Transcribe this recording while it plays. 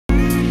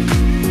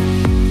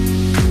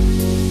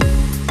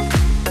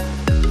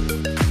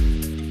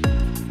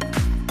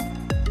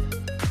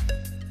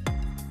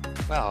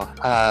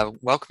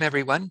Welcome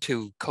everyone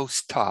to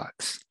Coast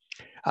Talks.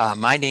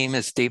 My name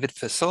is David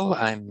Fissel.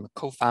 I'm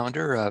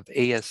co-founder of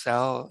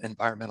ASL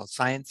Environmental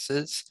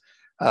Sciences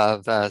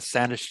of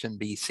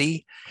Sandishton,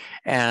 BC,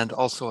 and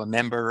also a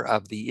member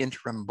of the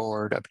interim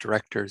board of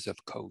directors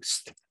of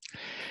Coast.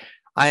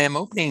 I am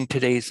opening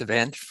today's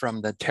event from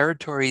the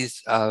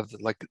territories of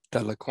the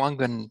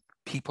Lekwungen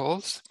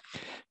peoples,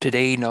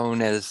 today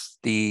known as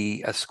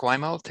the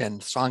Esquimalt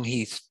and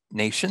Songhees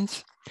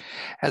nations,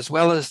 as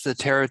well as the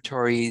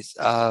territories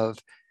of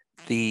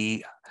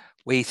the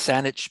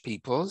Wasanich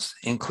peoples,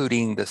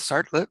 including the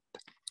Sartlip,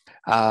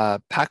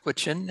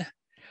 Pakwachin,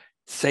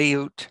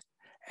 Sayut,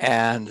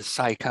 and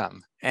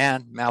Saikam,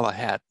 and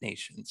Malahat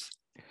nations.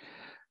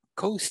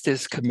 Coast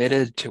is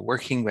committed to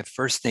working with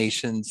First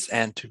Nations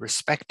and to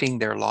respecting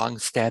their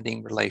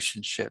long-standing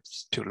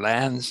relationships to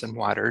lands and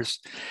waters,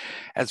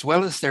 as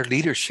well as their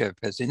leadership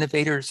as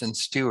innovators and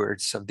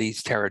stewards of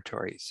these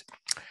territories.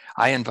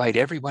 I invite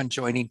everyone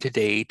joining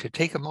today to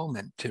take a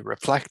moment to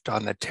reflect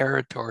on the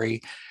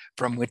territory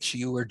from which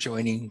you are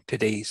joining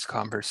today's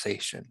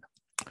conversation.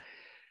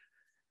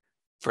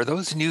 For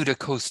those new to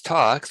Coast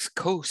Talks,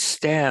 Coast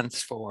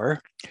stands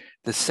for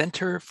the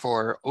Center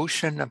for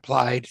Ocean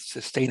Applied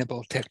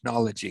Sustainable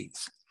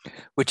Technologies,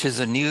 which is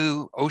a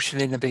new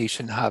ocean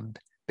innovation hub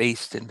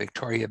based in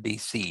Victoria,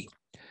 BC.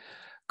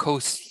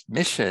 Coast's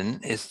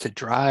mission is to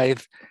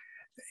drive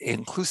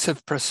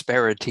inclusive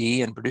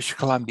prosperity in British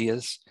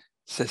Columbia's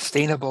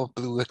sustainable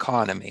blue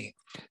economy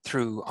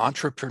through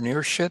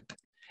entrepreneurship,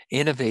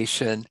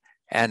 innovation,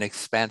 and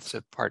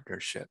expansive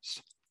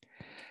partnerships.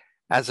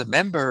 As a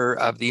member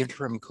of the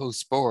Interim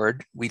Coast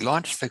Board, we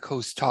launched the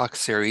Coast Talk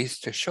series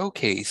to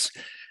showcase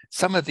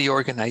some of the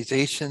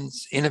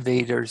organizations,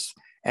 innovators,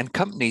 and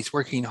companies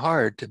working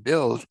hard to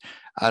build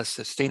a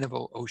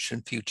sustainable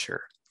ocean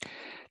future.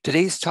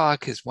 Today's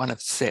talk is one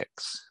of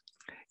 6.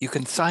 You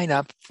can sign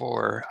up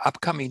for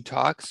upcoming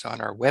talks on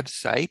our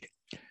website,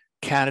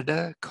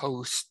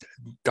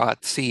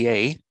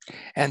 canadacoast.ca,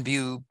 and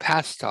view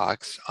past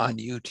talks on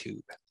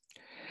YouTube.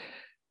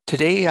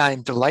 Today,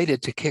 I'm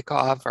delighted to kick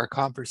off our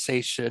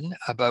conversation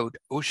about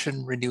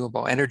Ocean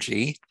Renewable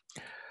Energy,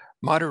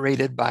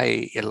 moderated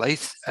by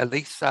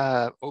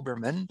Elisa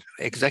Oberman,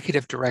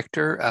 Executive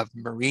Director of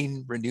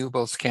Marine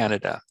Renewables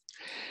Canada.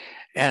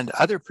 And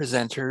other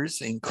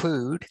presenters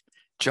include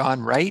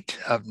John Wright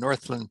of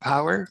Northland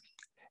Power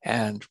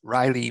and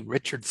Riley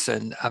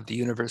Richardson of the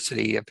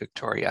University of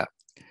Victoria.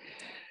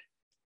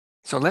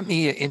 So let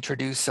me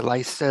introduce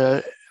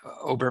Elisa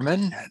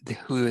Oberman,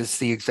 who is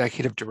the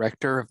Executive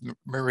Director of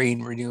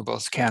Marine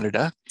Renewables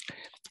Canada.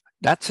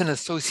 That's an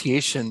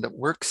association that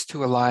works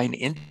to align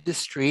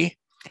industry,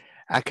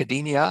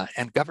 academia,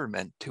 and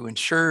government to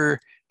ensure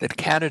that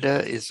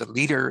Canada is a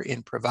leader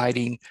in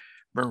providing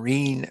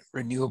marine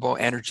renewable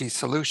energy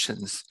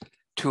solutions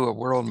to a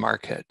world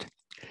market.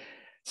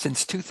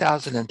 Since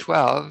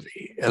 2012,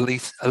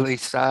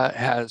 Elisa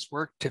has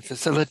worked to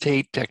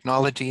facilitate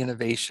technology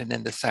innovation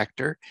in the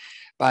sector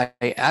by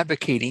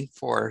advocating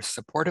for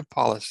supportive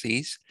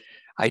policies,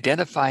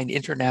 identifying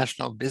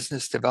international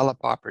business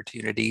development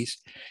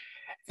opportunities,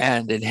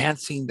 and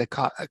enhancing the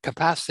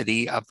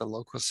capacity of the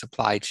local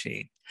supply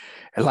chain.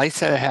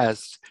 Elisa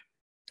has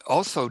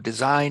also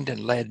designed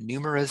and led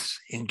numerous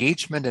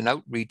engagement and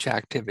outreach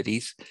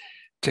activities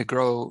to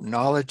grow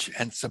knowledge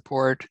and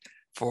support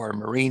for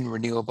marine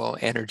renewable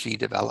energy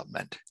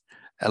development.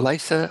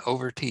 Elisa,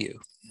 over to you.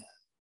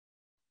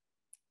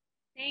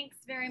 Thanks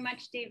very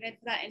much, David,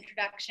 for that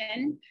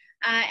introduction.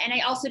 And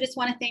I also just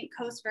want to thank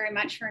Coast very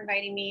much for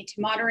inviting me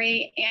to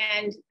moderate,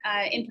 and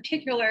in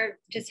particular,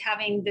 just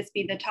having this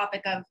be the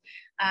topic of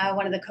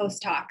one of the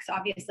Coast Talks.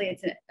 Obviously,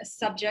 it's a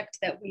subject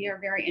that we are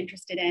very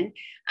interested in.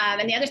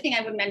 And the other thing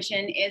I would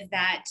mention is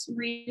that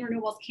Marine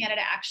Renewables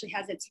Canada actually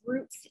has its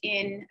roots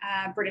in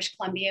British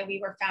Columbia.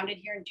 We were founded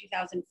here in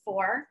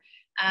 2004.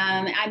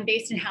 I'm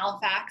based in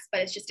Halifax,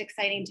 but it's just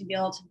exciting to be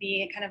able to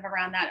be kind of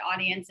around that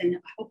audience, and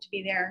hope to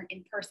be there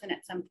in person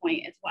at some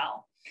point as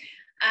well.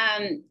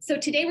 So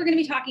today we're going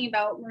to be talking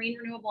about marine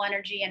renewable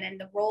energy and then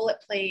the role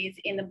it plays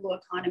in the blue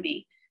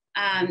economy.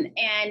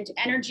 And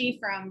energy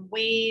from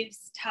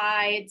waves,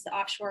 tides,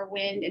 offshore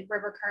wind, and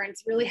river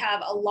currents really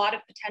have a lot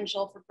of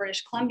potential for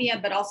British Columbia,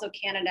 but also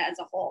Canada as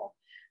a whole.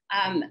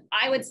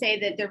 I would say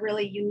that they're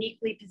really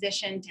uniquely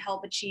positioned to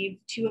help achieve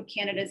 2 of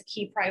Canada's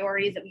key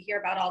priorities that we hear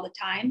about all the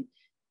time.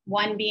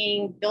 One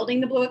being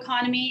building the blue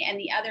economy, and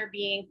the other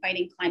being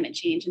fighting climate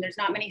change. And there's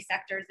not many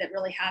sectors that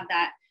really have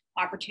that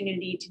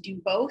opportunity to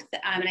do both.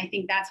 And I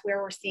think that's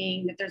where we're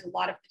seeing that there's a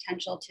lot of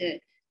potential to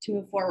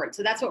move forward.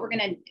 So that's what we're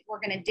gonna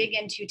dig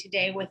into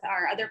today with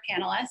our other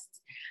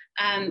panelists.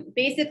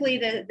 Basically,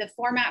 the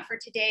format for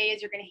today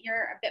is you're gonna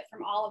hear a bit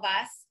from all of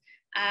us.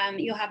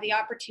 You'll have the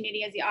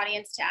opportunity as the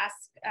audience to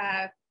ask,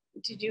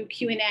 to do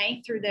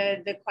Q&A through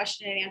the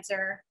question and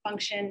answer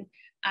function,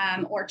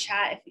 or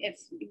chat if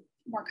you're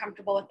more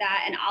comfortable with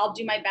that. And I'll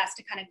do my best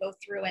to kind of go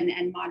through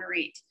and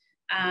moderate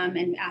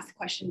and ask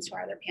questions to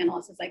our other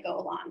panelists as I go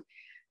along.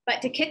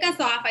 But to kick us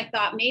off, I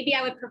thought maybe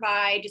I would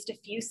provide just a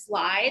few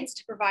slides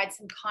to provide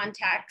some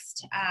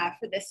context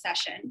for this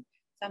session.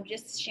 So I'm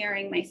just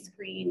sharing my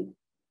screen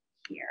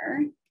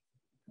here.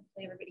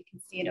 Hopefully everybody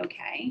can see it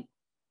okay.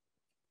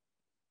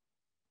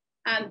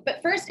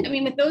 But first, I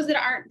mean, with those that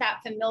aren't that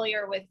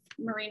familiar with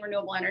marine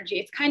renewable energy,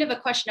 it's kind of a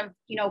question of,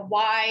 you know,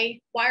 why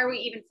are we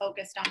even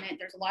focused on it?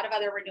 There's a lot of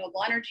other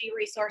renewable energy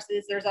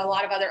resources. There's a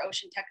lot of other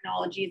ocean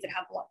technologies that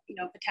have, you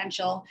know,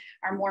 potential,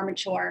 are more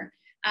mature.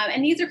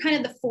 And these are kind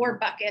of the four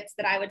buckets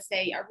that I would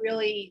say are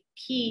really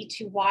key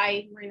to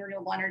why marine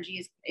renewable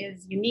energy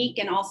is unique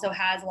and also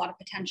has a lot of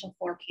potential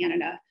for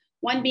Canada.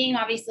 One being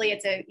obviously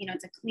it's a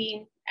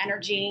clean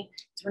energy,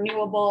 it's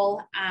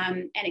renewable,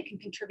 and it can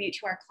contribute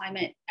to our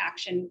climate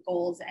action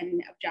goals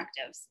and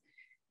objectives.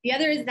 The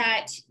other is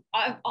that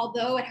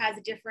although it has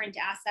different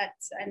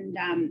assets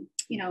and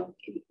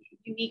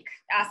unique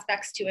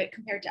aspects to it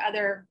compared to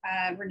other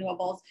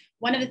renewables,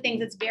 one of the things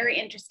that's very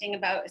interesting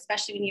about,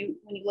 especially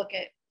when you look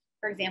at,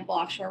 for example,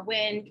 offshore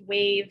wind,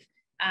 wave,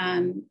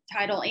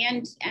 tidal,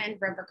 and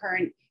river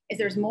current, is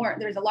there's a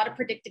lot of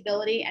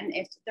predictability, and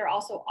they're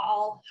also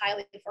all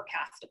highly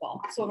forecastable.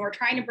 So when we're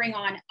trying to bring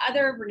on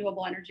other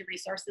renewable energy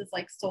resources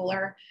like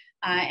solar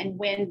and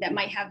wind that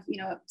might have, you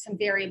know, some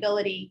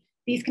variability,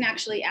 these can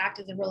actually act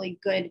as a really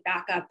good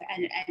backup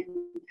and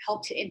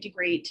help to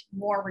integrate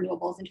more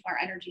renewables into our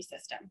energy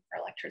system, our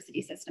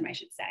electricity system, I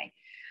should say.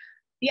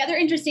 The other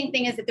interesting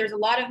thing is that there's a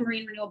lot of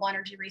marine renewable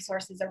energy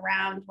resources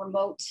around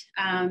remote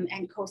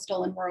and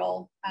coastal and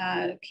rural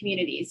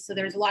communities. So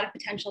there's a lot of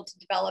potential to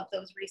develop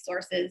those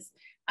resources.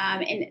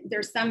 And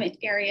there's some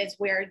areas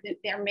where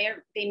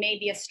they may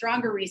be a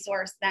stronger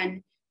resource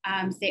than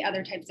say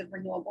other types of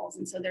renewables.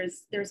 And so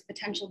there's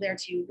potential there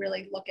to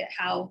really look at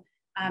how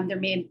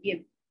there may be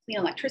a clean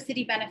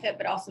electricity benefit,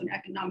 but also an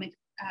economic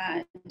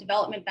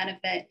development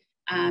benefit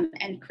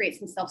and create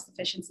some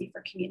self-sufficiency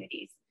for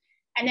communities.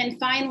 And then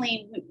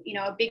finally, you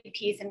know, a big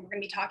piece, and we're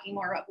going to be talking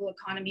more about blue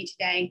economy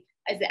today,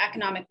 is the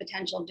economic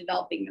potential of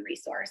developing the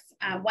resource.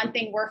 One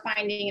thing we're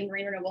finding in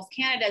Marine Renewables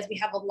Canada is we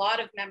have a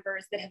lot of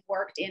members that have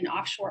worked in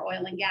offshore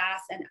oil and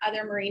gas and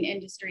other marine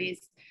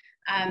industries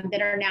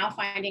that are now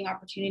finding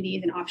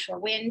opportunities in offshore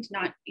wind,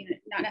 not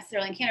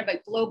necessarily in Canada,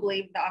 but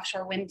globally, the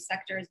offshore wind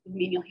sector is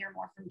booming. You'll hear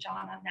more from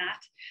John on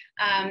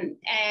that.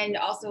 And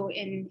also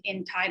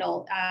in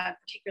tidal,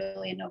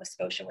 particularly in Nova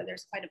Scotia, where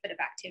there's quite a bit of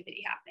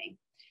activity happening.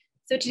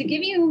 So to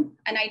give you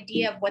an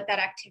idea of what that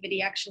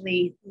activity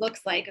actually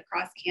looks like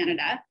across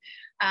Canada,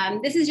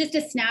 this is just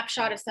a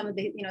snapshot of some of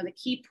the, the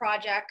key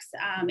projects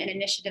and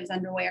initiatives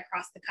underway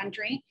across the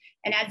country.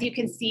 And as you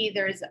can see,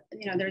 there's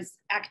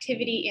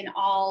activity in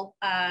all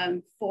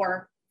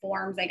four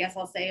forms, I guess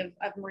I'll say, of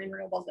marine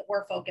renewables that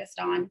we're focused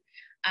on.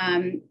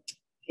 In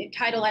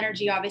tidal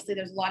energy, obviously,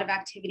 there's a lot of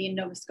activity in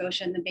Nova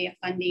Scotia and the Bay of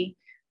Fundy.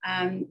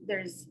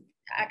 There's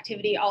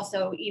activity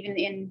also even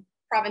in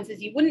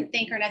provinces you wouldn't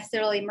think are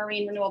necessarily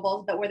marine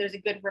renewables, but where there's a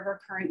good river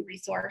current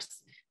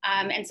resource.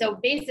 And so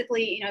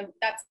basically,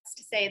 that's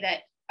to say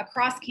that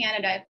across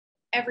Canada,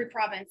 every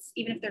province,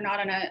 even if they're not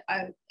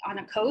on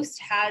a coast,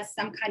 has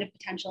some kind of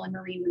potential in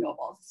marine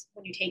renewables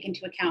when you take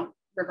into account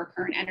river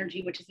current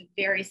energy, which is a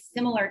very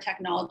similar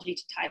technology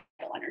to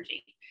tidal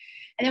energy.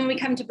 And then when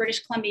we come to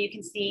British Columbia, you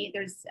can see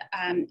there's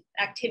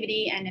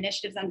activity and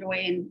initiatives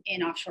underway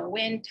in offshore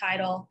wind,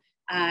 tidal,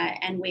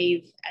 and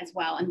wave as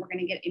well. And we're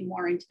going to get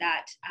more into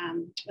that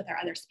with our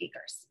other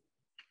speakers.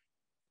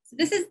 So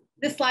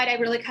this slide I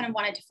really kind of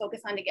wanted to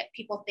focus on to get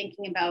people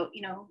thinking about,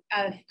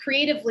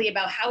 creatively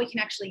about how we can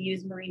actually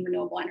use marine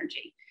renewable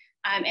energy.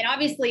 And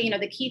obviously,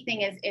 the key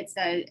thing is it's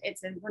a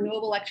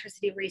renewable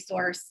electricity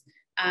resource,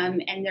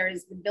 and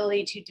there's the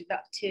ability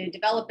to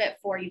develop it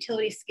for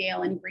utility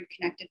scale and grid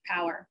connected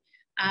power.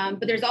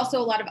 But there's also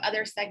a lot of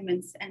other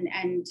segments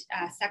and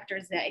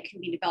sectors that it can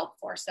be developed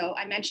for. So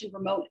I mentioned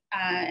remote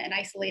and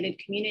isolated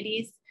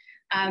communities.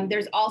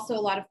 There's also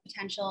a lot of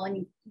potential,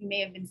 and you may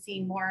have been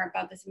seeing more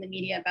about this in the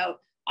media, about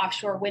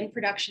offshore wind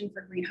production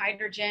for green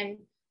hydrogen.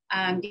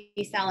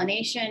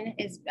 Desalination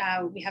is,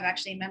 we have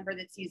actually a member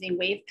that's using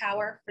wave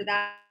power for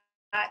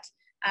that.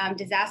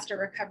 Disaster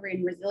recovery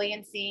and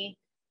resiliency.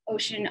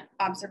 Ocean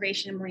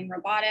observation and marine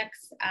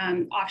robotics.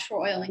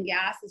 Offshore oil and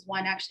gas is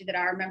one actually that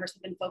our members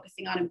have been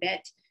focusing on a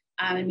bit.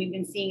 And we've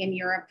been seeing in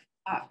Europe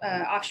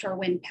offshore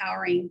wind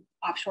powering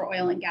offshore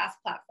oil and gas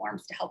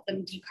platforms to help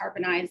them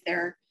decarbonize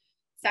their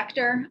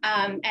sector.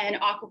 And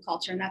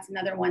aquaculture, and that's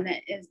another one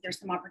that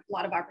there's a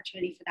lot of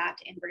opportunity for that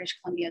in British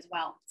Columbia as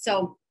well.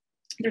 So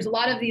there's a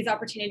lot of these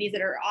opportunities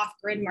that are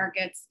off-grid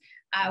markets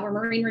where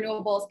marine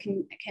renewables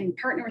can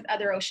partner with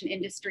other ocean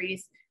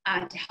industries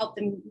to help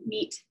them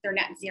meet their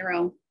net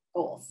zero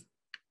goals.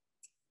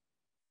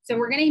 So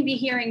we're going to be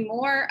hearing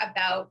more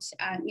about,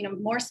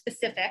 more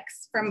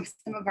specifics from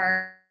some of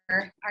our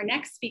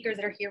next speakers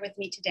that are here with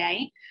me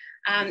today.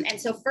 And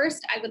so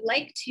first, I would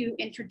like to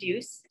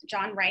introduce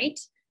John Wright.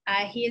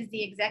 He is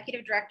the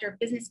Executive Director of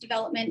Business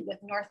Development with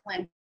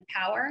Northland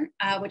Power,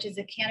 which is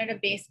a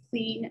Canada-based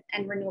clean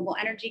and renewable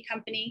energy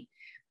company.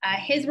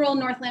 His role in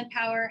Northland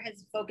Power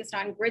has focused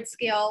on grid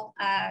scale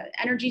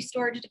energy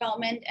storage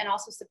development and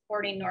also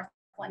supporting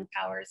Northland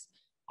Power's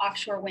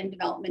offshore wind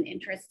development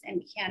interests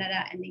in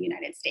Canada and the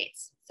United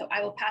States. So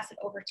I will pass it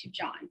over to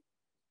John.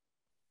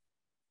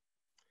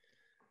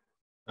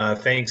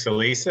 Thanks,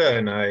 Elisa,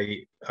 and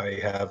I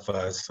have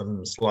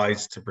some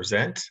slides to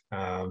present,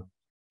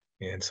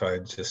 and so I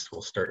just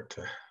will start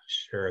to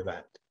share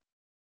that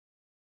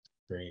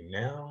screen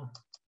now.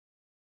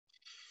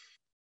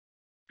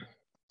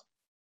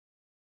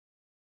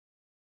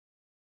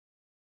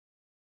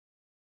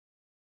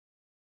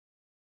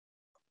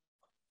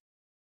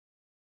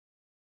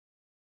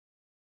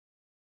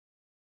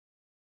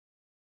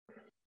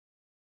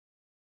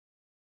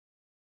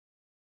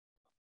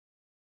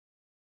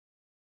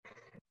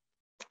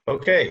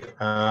 Okay,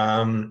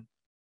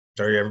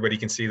 sorry, everybody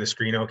can see the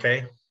screen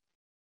okay?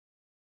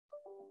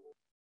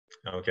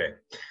 Okay.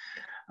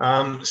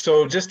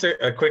 So just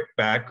a quick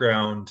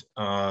background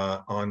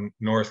on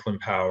Northland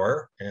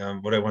Power.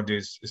 And what I want to do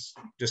is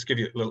just give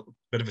you a little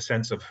bit of a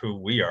sense of who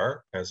we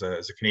are as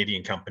a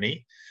Canadian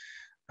company.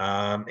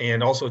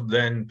 And also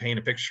then paint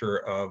a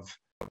picture of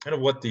kind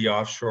of what the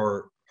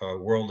offshore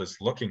world is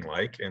looking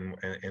like and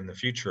the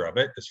future of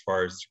it as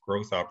far as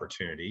growth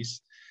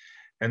opportunities.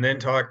 And then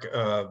talk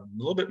a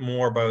little bit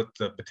more about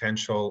the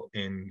potential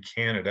in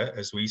Canada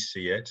as we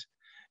see it,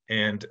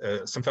 and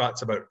some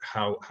thoughts about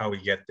how we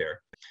get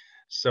there.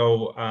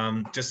 So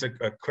just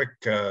a quick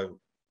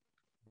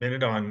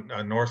minute on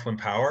Northland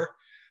Power.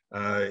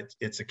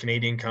 It's a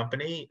Canadian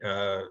company,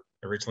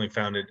 originally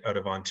founded out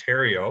of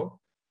Ontario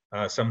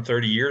some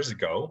 30 years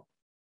ago,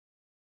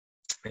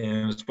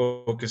 and it's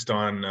focused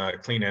on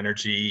clean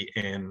energy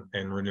and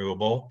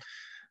renewable.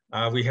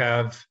 We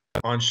have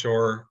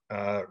onshore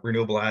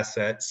renewable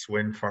assets,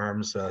 wind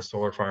farms,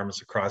 solar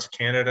farms across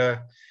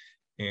Canada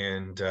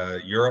and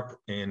Europe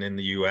and in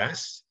the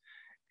US.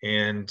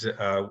 And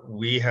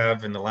we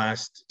have, in the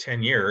last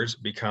 10 years,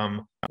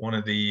 become one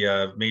of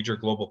the major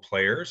global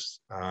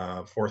players,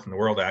 fourth in the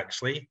world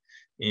actually,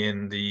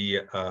 in the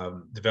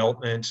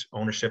development,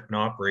 ownership, and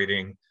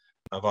operating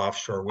of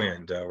offshore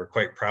wind. We're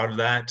quite proud of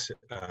that.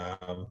 I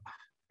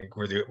think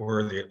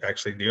we're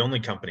actually the only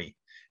company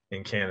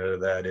in Canada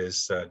that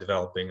is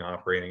developing,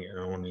 operating, and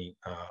owning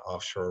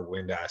offshore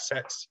wind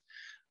assets.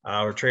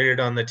 We're traded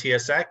on the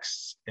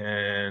TSX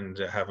and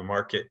have a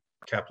market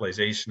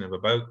capitalization of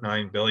about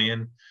 $9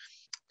 billion,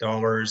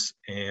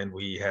 and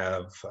we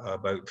have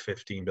about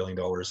 $15 billion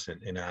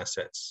in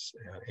assets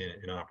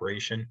in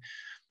operation.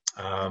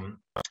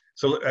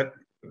 So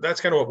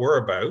that's kind of what we're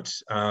about.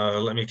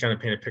 Let me kind of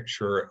paint a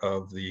picture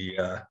of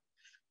the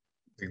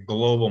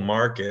global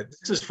market.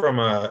 This is from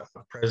a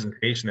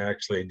presentation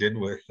actually I did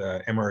with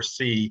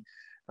MRC,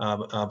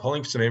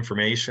 pulling some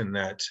information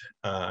that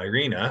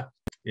IRENA,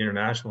 the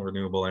International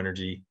Renewable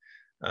Energy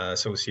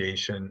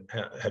Association,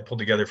 had pulled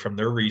together from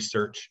their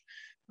research.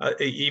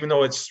 Even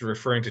though it's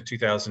referring to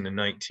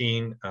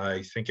 2019,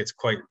 I think it's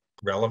quite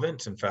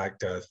relevant. In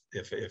fact,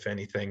 if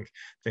anything,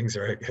 things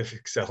have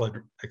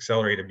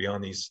accelerated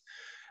beyond these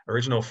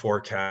original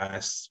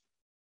forecasts.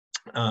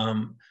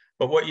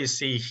 But what you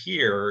see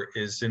here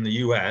is in the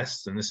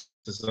US, and this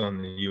is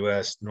on the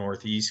US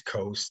Northeast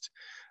coast,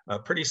 a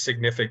pretty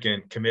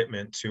significant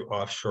commitment to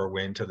offshore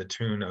wind to the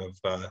tune of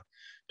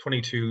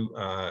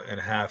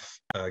 22.5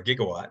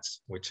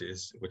 gigawatts, which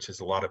is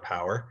a lot of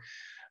power.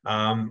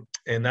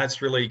 And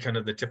that's really kind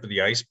of the tip of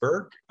the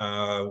iceberg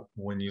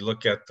when you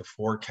look at the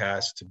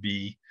forecast to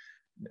be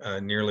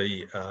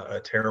nearly a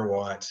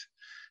terawatt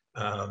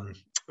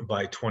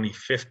by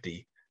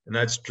 2050. And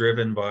that's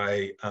driven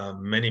by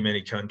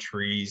many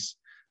countries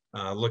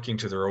looking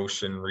to their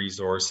ocean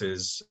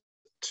resources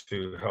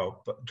to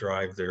help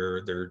drive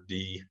their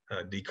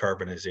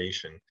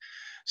decarbonization.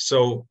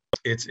 So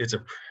it's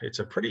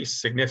a pretty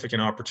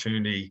significant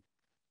opportunity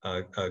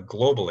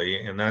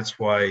globally, and that's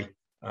why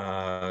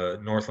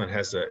Northland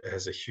has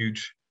a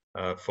huge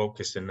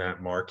focus in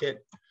that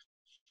market.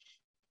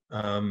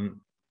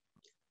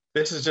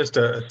 This is just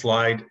a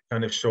slide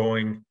kind of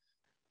showing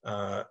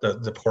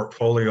the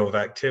portfolio of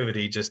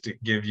activity, just to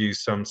give you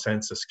some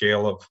sense of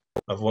scale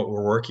of what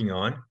we're working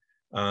on.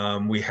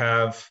 We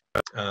have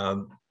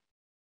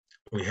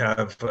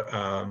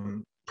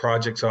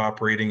projects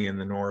operating in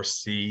the North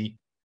Sea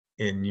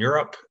in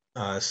Europe,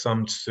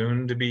 some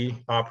soon to be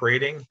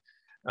operating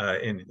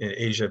in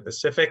Asia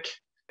Pacific,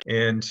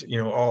 and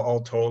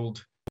all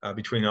told,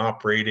 between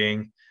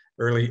operating,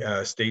 early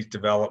stage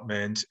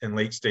development, and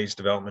late stage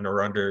development,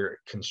 or under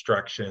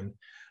construction,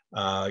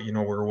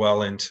 we're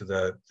well into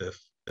the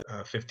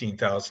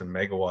 15,000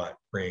 megawatt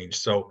range.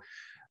 So,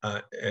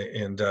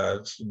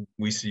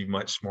 we see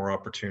much more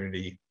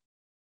opportunity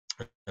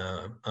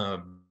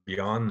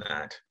beyond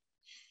that.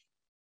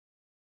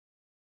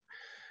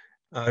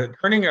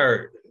 Turning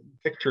our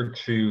picture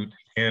to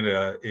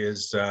Canada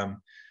is,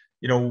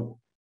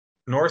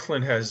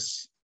 Northland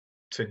has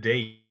to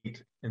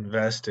date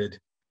invested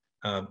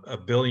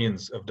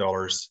billions of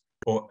dollars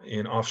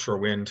in offshore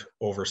wind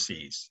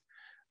overseas.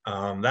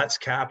 That's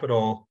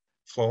capital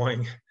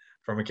flowing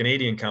from a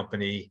Canadian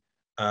company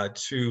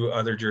to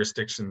other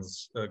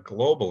jurisdictions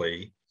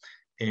globally.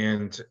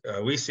 And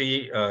we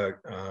see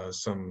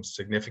some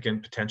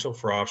significant potential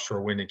for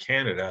offshore wind in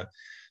Canada,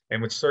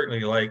 and would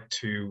certainly like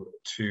to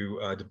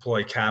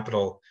deploy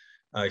capital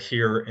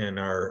here in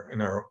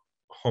our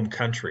home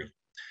country.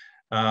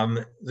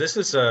 This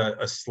is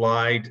a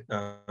slide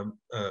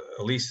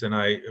Elise and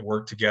I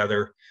worked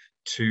together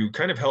to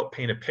kind of help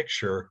paint a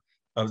picture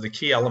of the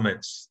key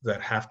elements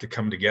that have to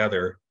come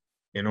together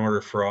in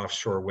order for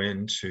offshore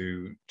wind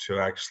to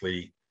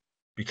actually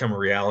become a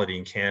reality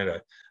in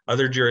Canada.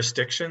 Other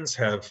jurisdictions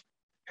have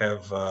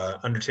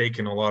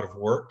undertaken a lot of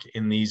work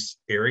in these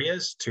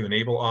areas to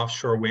enable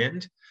offshore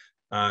wind.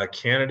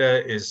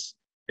 Canada is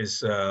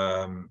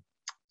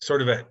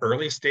sort of at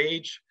early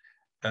stage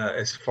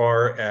as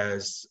far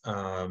as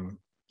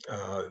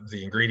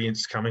the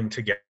ingredients coming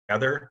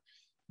together,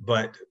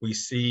 but we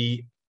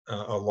see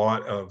a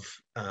lot of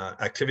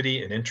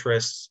activity and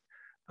interests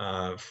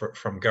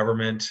from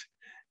government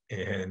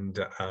and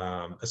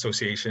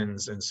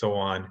associations and so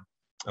on,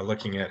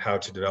 looking at how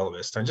to develop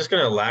this. I'm just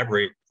going to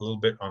elaborate a little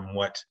bit on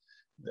what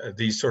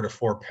these sort of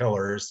four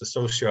pillars, the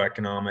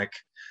socioeconomic,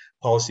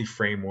 policy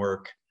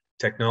framework,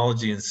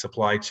 technology and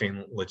supply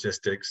chain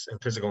logistics,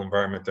 and physical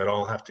environment, that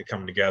all have to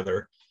come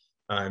together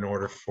in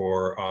order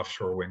for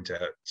offshore wind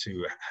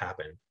to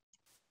happen.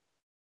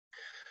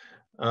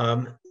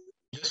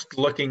 Just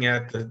looking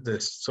at the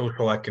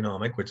social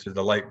economic, which is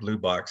the light blue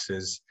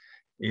boxes,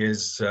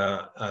 there's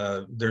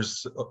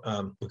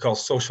we call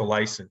social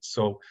license.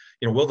 So,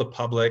 will the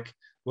public,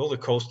 will the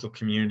coastal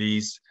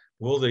communities,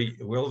 will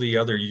the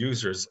other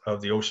users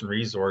of the ocean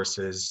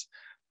resources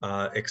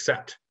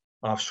accept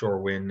offshore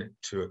wind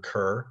to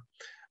occur?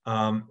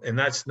 And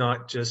that's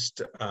not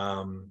just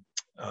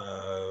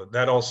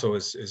that also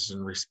is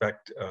in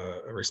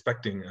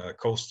respecting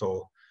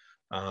coastal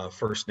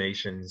First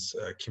Nations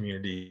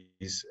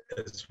communities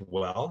as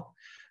well.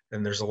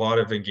 And there's a lot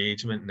of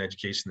engagement and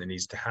education that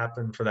needs to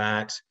happen for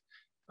that.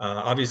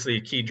 Obviously,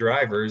 key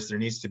drivers, there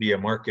needs to be a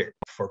market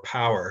for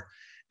power.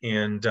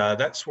 And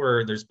that's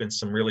where there's been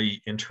some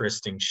really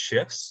interesting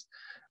shifts.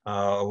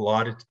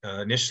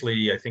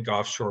 Initially, I think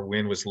offshore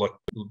wind was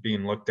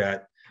being looked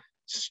at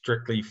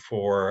strictly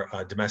for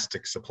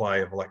domestic supply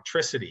of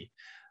electricity.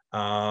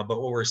 But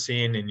what we're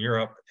seeing in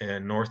Europe,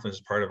 and Northland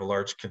is part of a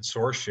large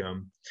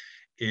consortium,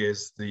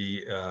 is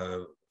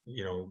I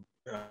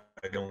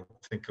don't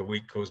think a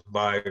week goes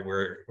by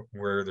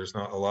where there's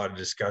not a lot of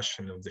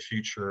discussion of the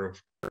future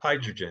of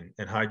hydrogen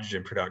and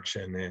hydrogen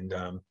production. And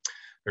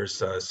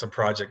there's some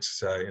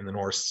projects in the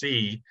North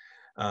Sea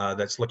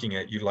that's looking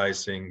at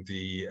utilizing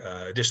the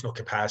additional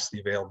capacity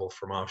available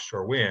from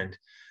offshore wind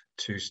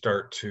to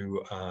start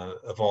to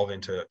evolve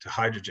into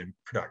hydrogen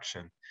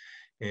production.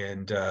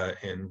 And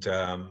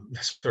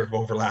sort of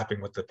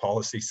overlapping with the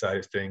policy side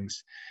of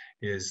things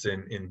is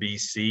in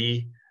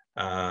BC,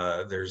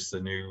 there's the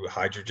new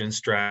hydrogen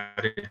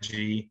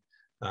strategy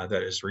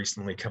that has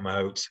recently come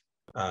out.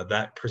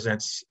 That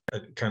presents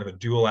kind of a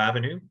dual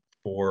avenue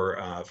for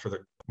the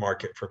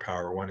market for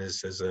power. One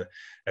is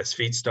as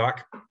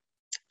feedstock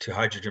to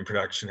hydrogen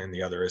production, and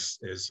the other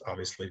is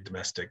obviously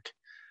domestic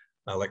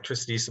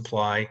electricity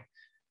supply.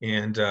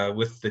 And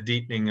with the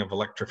deepening of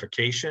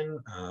electrification,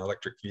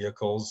 electric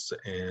vehicles,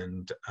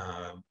 and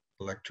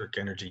electric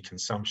energy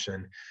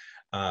consumption,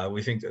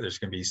 we think that there's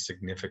going to be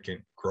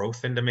significant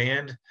growth in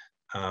demand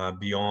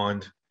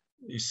beyond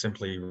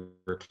simply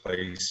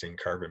replacing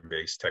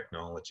carbon-based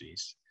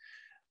technologies.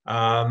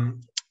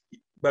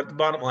 But the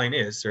bottom line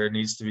is there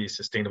needs to be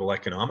sustainable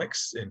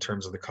economics in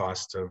terms of the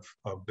cost of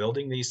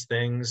building these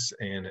things,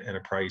 and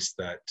a price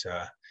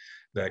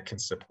that can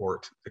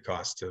support the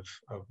cost of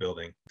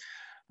building.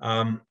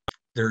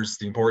 There's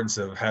the importance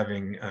of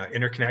having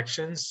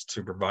interconnections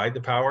to provide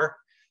the power,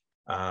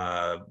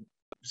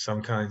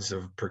 some kinds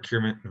of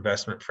procurement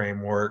investment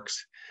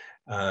frameworks,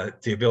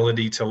 the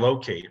ability to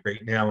locate.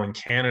 Right now in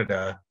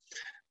Canada,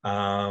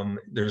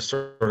 there's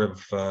sort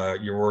of,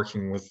 you're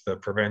working with the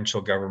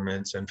provincial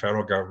governments and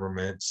federal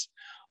governments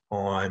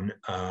on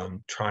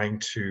trying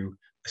to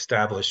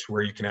establish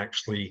where you can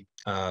actually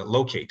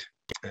locate,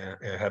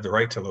 have the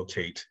right to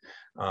locate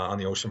on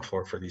the ocean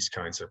floor for these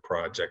kinds of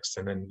projects.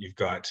 And then you've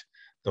got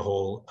the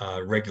whole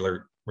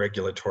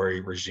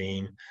regulatory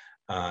regime.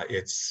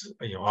 It's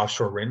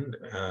offshore wind,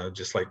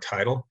 just like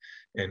tidal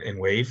and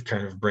wave,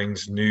 kind of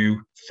brings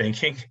new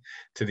thinking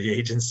to the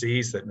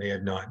agencies that may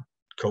have not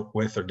coped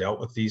with or dealt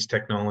with these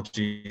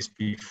technologies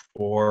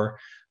before.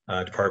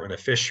 Department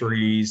of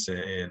Fisheries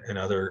and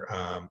other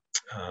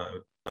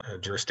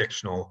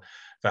jurisdictional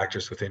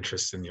factors with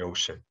interests in the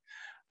ocean.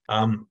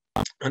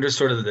 Under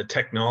sort of the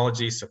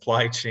technology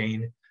supply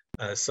chain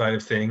side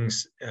of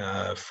things,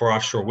 for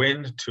offshore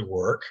wind to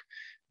work,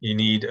 you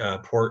need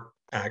port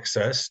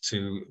access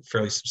to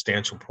fairly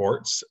substantial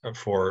ports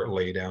for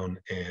laydown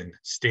and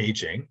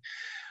staging.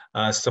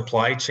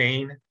 Supply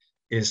chain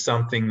is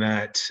something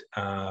that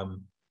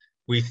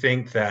we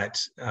think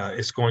that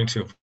is going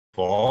to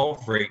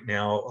evolve. Right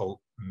now,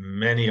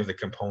 many of the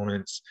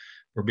components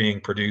were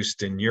being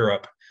produced in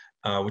Europe,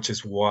 which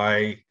is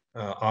why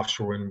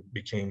offshore wind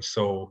became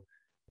so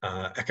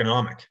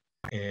economic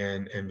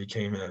and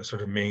became a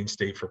sort of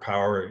mainstay for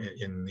power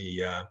in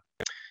the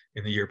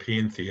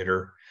European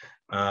theater.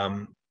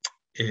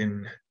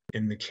 In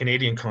the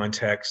Canadian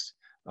context,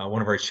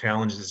 one of our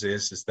challenges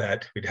is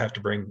that we'd have to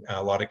bring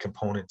a lot of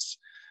components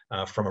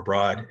from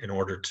abroad in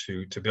order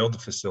to build the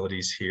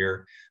facilities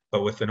here.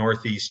 But with the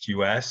Northeast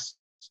US,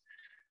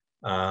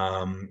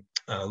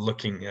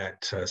 looking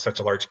at such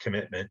a large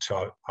commitment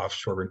to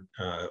offshore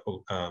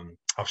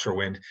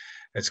wind,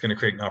 it's going to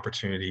create an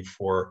opportunity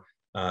for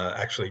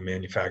actually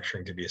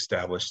manufacturing to be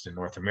established in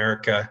North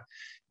America.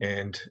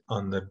 And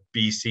on the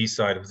BC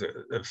side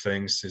of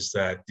things is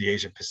that the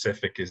Asia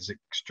Pacific is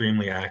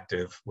extremely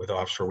active with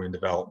offshore wind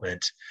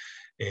development,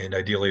 and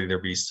ideally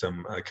there be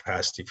some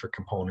capacity for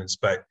components.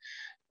 But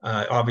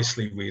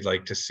obviously we'd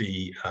like to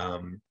see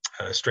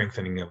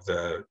strengthening of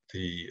the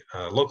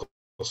local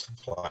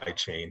supply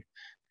chain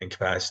and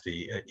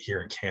capacity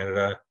here in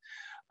Canada.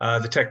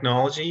 The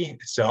technology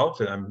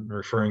itself, I'm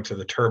referring to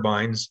the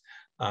turbines,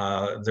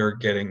 they're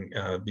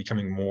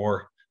becoming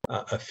more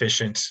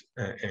efficient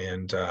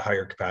and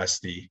higher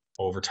capacity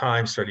over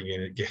time,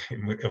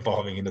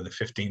 evolving into the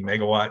 15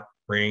 megawatt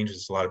range.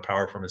 There's a lot of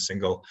power from a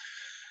single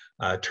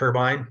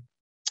turbine.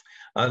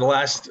 The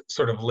last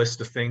sort of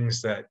list of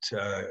things that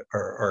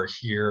are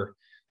here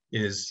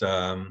is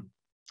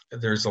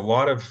there's a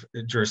lot of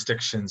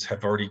jurisdictions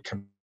have already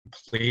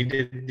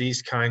completed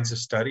these kinds of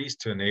studies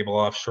to enable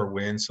offshore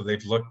wind. So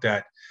they've looked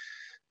at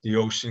the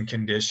ocean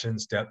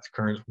conditions, depth,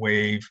 current,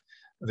 wave.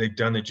 They've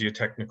done the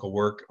geotechnical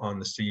work on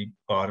the sea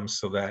bottom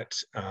so that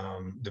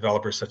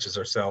developers such as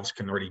ourselves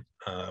can already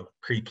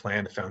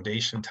pre-plan the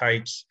foundation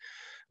types.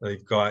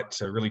 They've got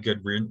really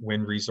good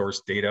wind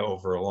resource data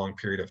over a long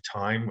period of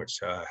time, which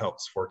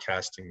helps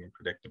forecasting and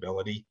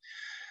predictability.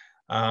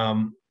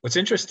 What's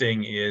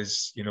interesting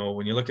is,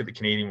 when you look at the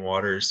Canadian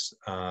waters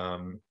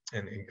and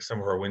some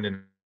of our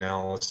wind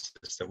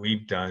analysis that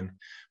we've done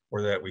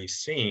or that we've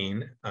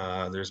seen,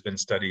 there's been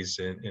studies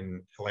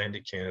in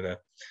Atlantic Canada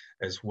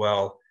as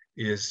well,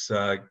 is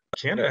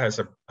Canada has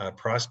a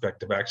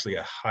prospect of actually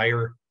a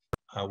higher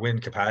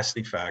wind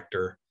capacity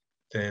factor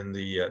than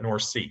the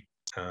North Sea,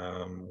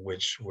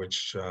 which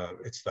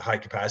it's the high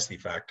capacity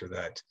factor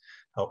that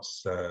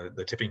helps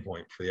the tipping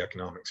point for the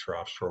economics for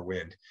offshore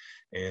wind.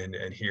 And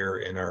here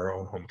in our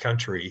own home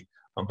country,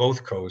 on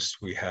both coasts,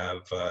 we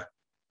have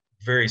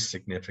very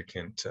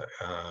significant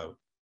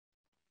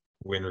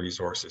wind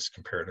resources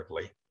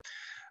comparatively.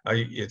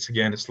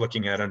 It's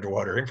looking at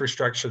underwater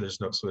infrastructure.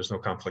 There's no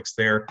conflicts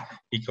there.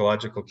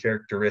 Ecological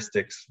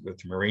characteristics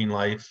with marine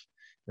life,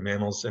 the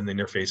mammals, and the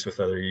interface with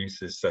other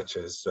uses such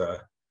as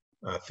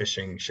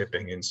fishing,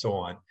 shipping, and so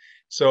on.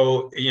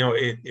 So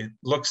it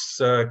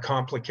looks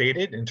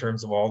complicated in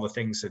terms of all the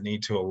things that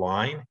need to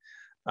align,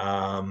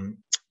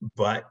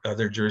 but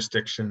other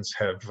jurisdictions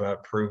have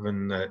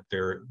proven that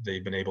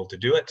they've been able to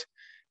do it,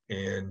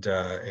 and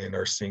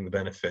are seeing the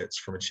benefits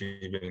from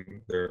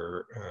achieving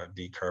their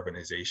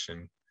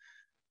decarbonization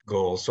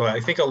goals. So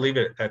I think I'll leave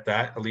it at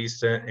that,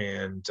 Elisa,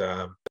 and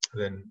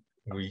then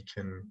we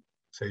can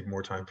save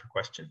more time for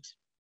questions.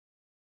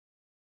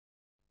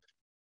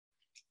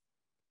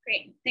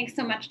 Great, thanks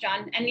so much,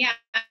 John. And yeah,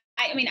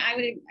 I mean, I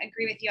would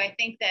agree with you. I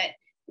think that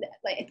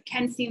it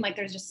can seem like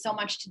there's just so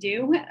much to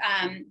do.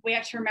 We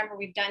have to remember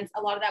we've done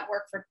a lot of that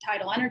work for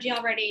tidal energy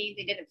already.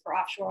 They did it for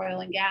offshore oil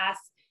and gas.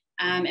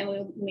 And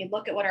when we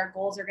look at what our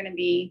goals are going to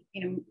be,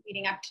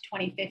 leading up to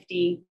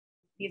 2050,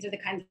 these are the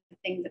kinds of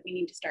things that we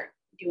need to start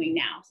doing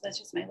now. So that's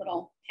just my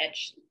little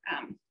pitch.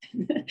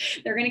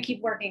 They're going to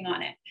keep working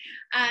on it.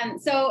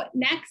 So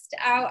next,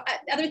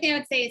 other thing I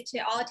would say is to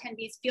all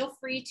attendees, feel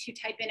free to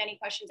type in any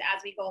questions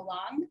as we go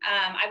along.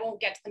 I won't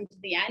get to them to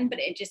the end, but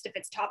if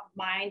it's top of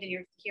mind and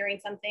you're hearing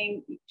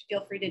something,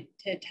 feel free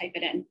to type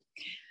it in.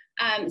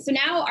 So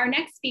now our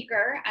next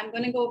speaker, I'm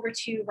going to go over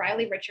to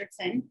Riley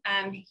Richardson.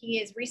 He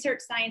is research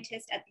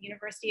scientist at the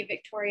University of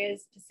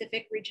Victoria's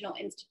Pacific Regional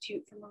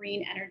Institute for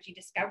Marine Energy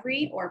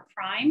Discovery, or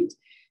PRIMED.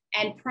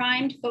 And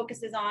PRIMED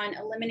focuses on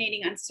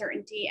eliminating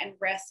uncertainty and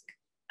risk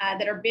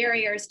that are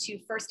barriers to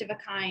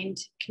first-of-a-kind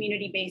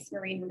community-based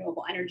marine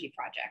renewable energy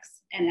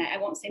projects. And I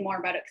won't say more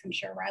about it because I'm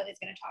sure Riley's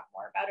going to talk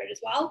more about it as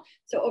well.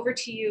 So over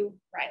to you,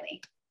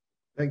 Riley.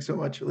 Thanks so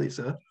much,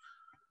 Elisa.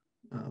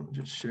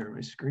 Just share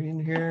my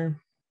screen here.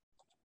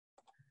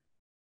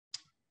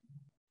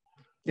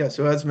 Yeah,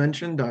 so as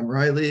mentioned, I'm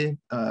Riley,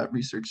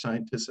 research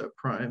scientist at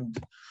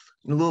PRIMED.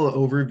 A little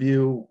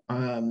overview,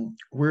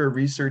 we're a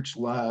research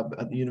lab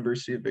at the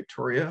University of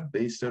Victoria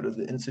based out of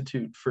the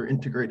Institute for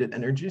Integrated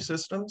Energy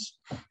Systems.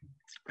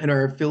 And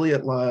our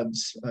affiliate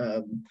labs,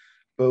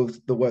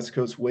 both the West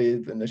Coast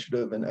Wave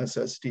Initiative and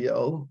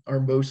SSDL, are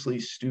mostly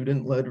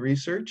student-led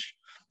research.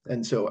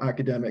 And so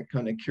academic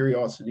kind of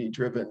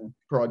curiosity-driven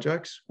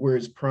projects,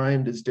 whereas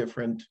PRIMED is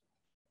different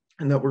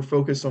in that we're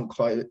focused on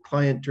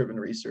client-driven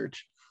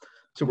research.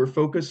 So we're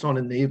focused on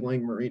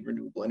enabling marine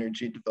renewable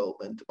energy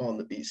development on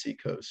the BC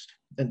coast.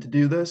 And to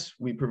do this,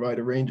 we provide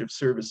a range of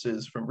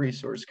services from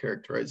resource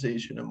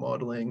characterization and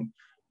modeling,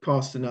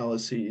 cost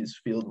analyses,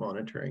 field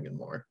monitoring, and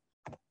more.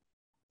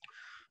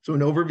 So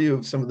an overview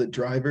of some of the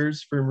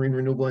drivers for marine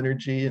renewable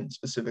energy and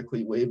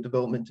specifically wave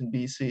development in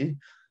BC.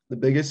 The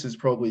biggest is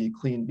probably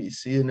Clean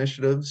BC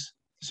initiatives.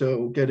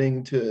 So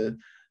getting to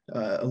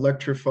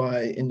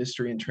electrify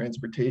industry and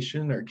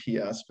transportation are key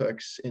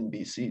aspects in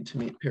BC to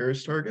meet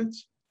Paris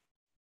targets.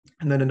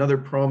 And then another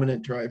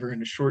prominent driver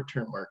in a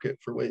short-term market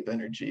for wave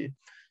energy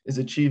is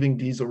achieving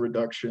diesel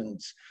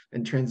reductions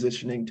and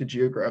transitioning to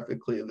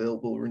geographically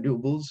available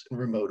renewables in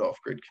remote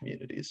off-grid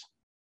communities.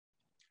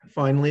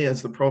 Finally,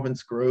 as the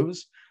province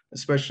grows,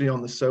 especially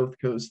on the south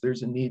coast,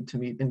 there's a need to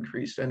meet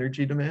increased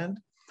energy demand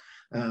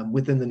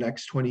within the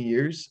next 20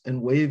 years,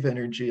 and wave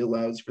energy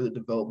allows for the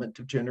development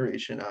of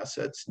generation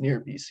assets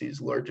near BC's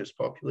largest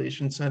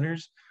population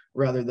centers,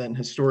 rather than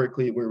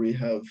historically where we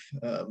have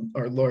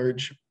our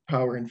large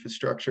power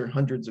infrastructure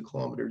hundreds of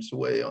kilometers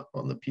away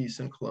on the Peace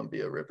and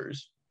Columbia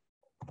rivers.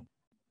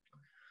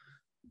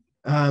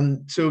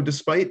 So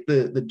despite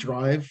the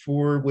drive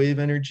for wave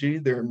energy,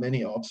 there are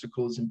many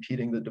obstacles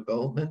impeding the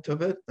development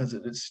of it, as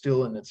it is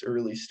still in its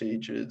early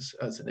stages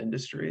as an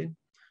industry.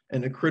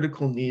 And a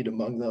critical need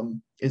among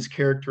them is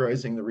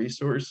characterizing the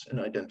resource and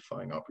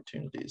identifying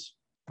opportunities.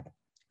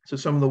 So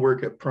some of the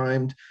work at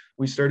Primed,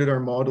 we started our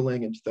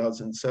modeling in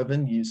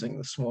 2007 using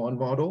the SWAN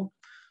model.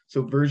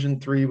 So version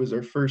 3 was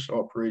our first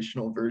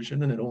operational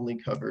version, and it only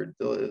covered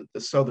the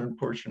southern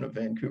portion of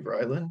Vancouver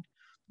Island.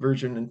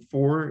 Version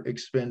 4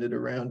 expanded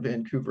around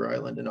Vancouver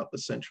Island and up the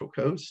Central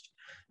Coast.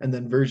 And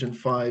then version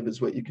 5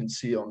 is what you can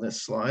see on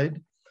this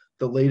slide.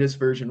 The latest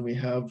version we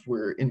have,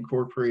 we're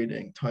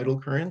incorporating tidal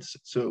currents,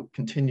 so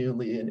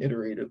continually and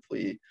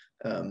iteratively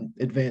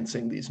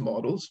advancing these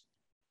models.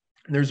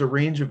 And there's a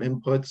range of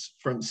inputs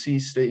from sea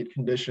state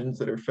conditions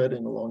that are fed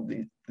in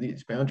along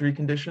these boundary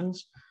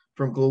conditions,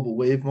 from global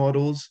wave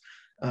models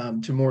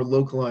to more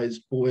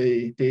localized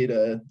buoy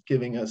data,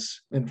 giving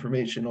us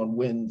information on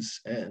winds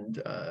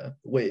and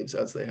waves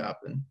as they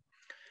happen.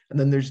 And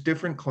then there's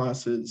different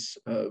classes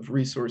of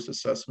resource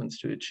assessments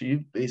to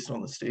achieve based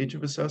on the stage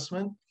of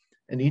assessment.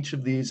 And each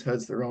of these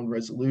has their own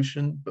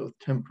resolution, both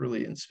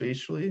temporally and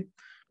spatially,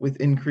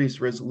 with increased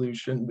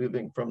resolution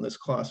moving from this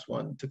class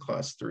 1 to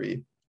class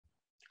 3.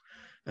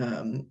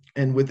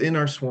 And within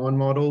our SWAN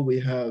model, we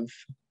have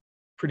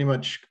pretty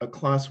much a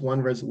class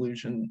 1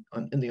 resolution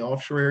in the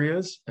offshore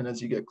areas. And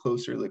as you get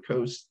closer to the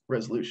coast,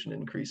 resolution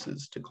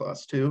increases to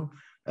class 2,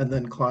 and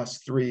then class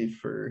 3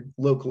 for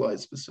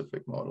localized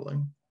specific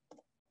modeling.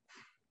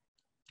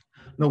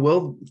 Now,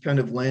 well, kind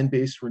of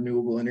land-based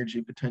renewable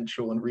energy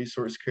potential and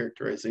resource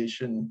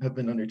characterization have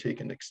been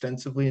undertaken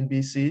extensively in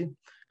BC,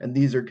 and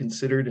these are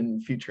considered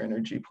in future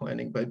energy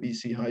planning by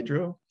BC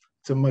Hydro.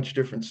 It's a much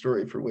different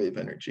story for wave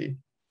energy.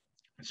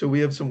 So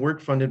we have some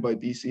work funded by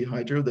BC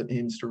Hydro that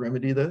aims to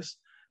remedy this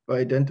by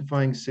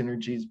identifying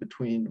synergies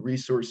between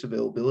resource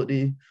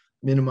availability,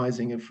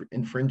 minimizing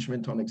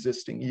infringement on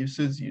existing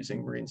uses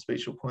using marine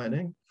spatial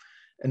planning,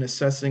 and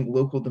assessing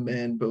local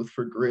demand both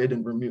for grid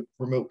and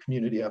remote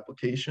community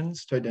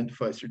applications to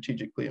identify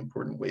strategically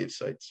important wave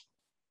sites.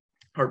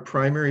 Our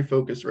primary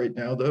focus right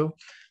now, though,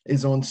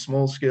 is on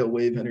small-scale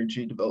wave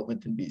energy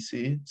development in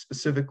BC,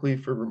 specifically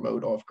for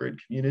remote off-grid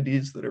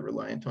communities that are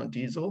reliant on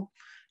diesel.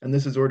 And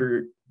this is in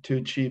order to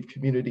achieve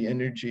community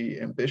energy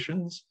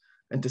ambitions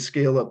and to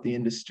scale up the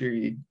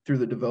industry through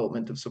the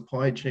development of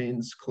supply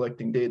chains,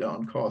 collecting data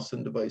on cost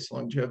and device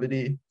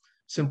longevity,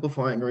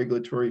 simplifying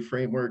regulatory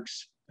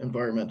frameworks,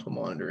 environmental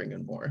monitoring,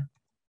 and more.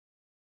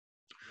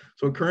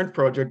 So a current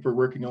project we're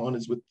working on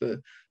is with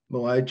the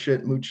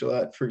Moaichit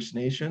Muchalat First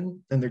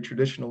Nation and their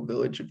traditional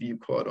village of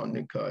Yuquot on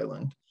Nootka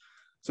Island.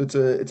 So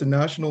it's a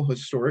national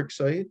historic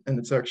site, and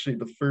it's actually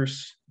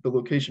the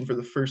location for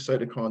the first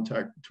site of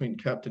contact between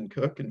Captain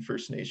Cook and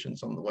First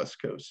Nations on the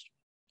West Coast.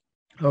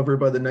 However,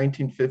 by the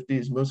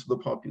 1950s, most of the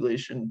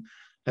population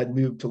had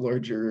moved to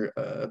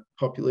larger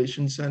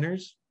population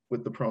centers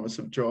with the promise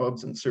of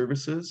jobs and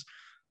services.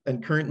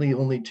 And currently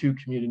only 2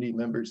 community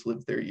members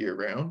live there year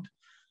round.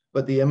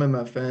 But the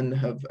MMFN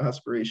have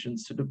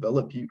aspirations to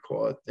develop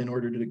Yuquot in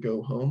order to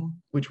go home,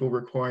 which will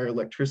require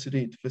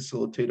electricity to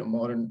facilitate a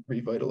modern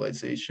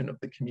revitalization of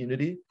the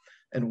community.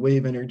 And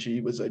wave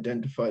energy was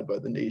identified by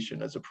the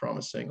nation as a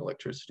promising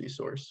electricity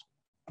source.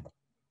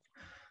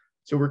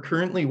 So we're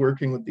currently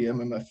working with the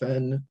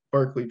MMFN,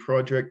 Barclay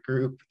Project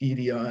Group,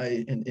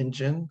 EDI, and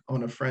INGEN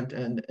on a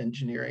front-end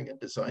engineering and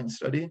design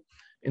study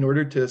in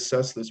order to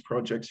assess this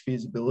project's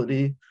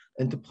feasibility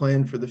and to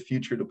plan for the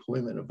future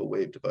deployment of a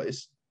wave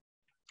device.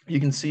 You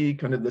can see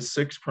kind of the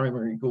 6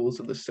 primary goals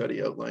of the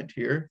study outlined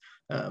here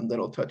that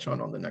I'll touch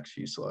on the next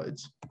few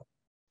slides.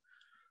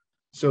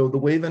 So the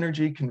wave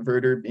energy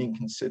converter being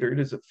considered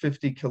is a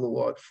 50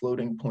 kilowatt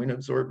floating point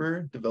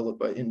absorber developed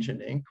by INGEN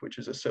Inc., which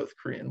is a South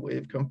Korean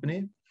wave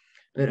company.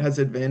 And it has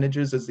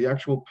advantages as the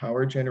actual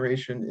power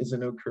generation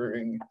isn't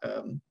occurring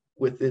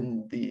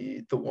within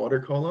the water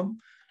column.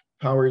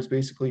 Power is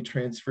basically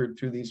transferred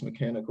through these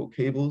mechanical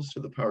cables to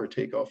the power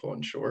takeoff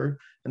onshore.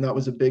 And that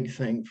was a big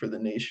thing for the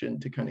nation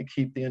to kind of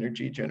keep the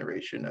energy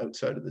generation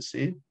outside of the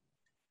sea.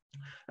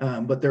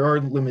 But there are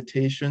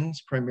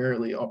limitations,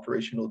 primarily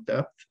operational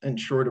depth and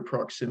shorter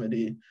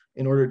proximity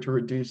in order to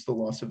reduce the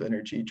loss of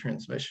energy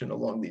transmission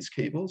along these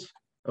cables.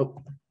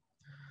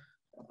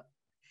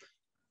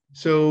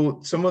 So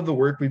some of the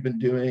work we've been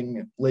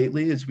doing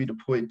lately is we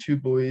deployed 2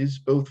 buoys,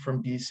 both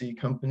from BC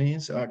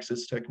companies,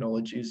 Axis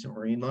Technologies and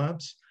Marine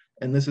Labs.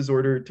 And this is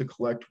ordered to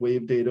collect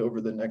wave data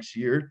over the next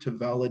year to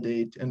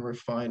validate and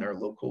refine our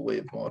local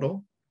wave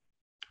model.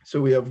 So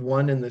we have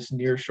one in this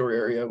nearshore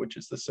area, which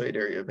is the site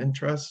area of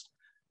interest,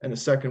 and a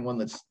second one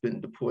that's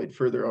been deployed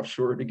further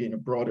offshore to gain a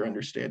broader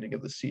understanding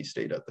of the sea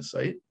state at the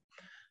site.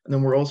 And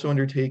then we're also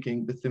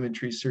undertaking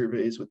bathymetry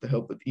surveys with the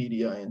help of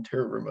EDI and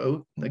Terra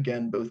Remote,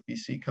 again, both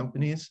BC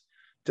companies,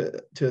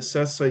 to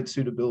assess site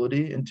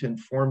suitability and to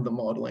inform the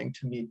modeling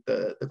to meet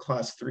the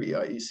Class 3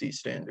 IEC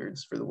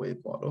standards for the wave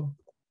model.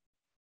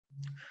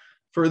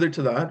 Further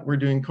to that, we're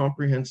doing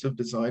comprehensive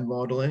design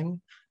modeling,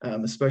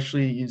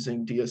 especially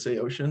using DSA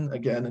Ocean,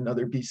 again,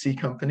 another BC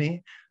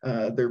company,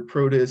 their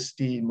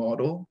Protus-D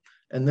model.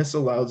 And this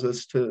allows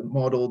us to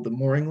model the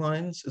mooring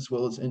lines as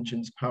well as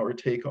engines power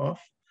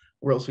takeoff.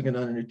 We're also going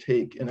to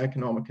undertake an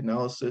economic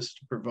analysis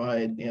to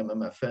provide the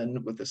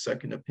MMFN with a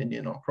second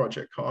opinion on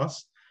project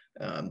costs.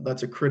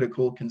 That's a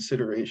critical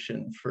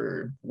consideration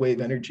for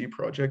wave energy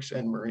projects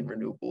and marine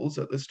renewables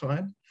at this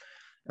time.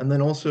 And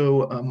then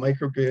also a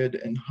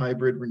microgrid and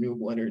hybrid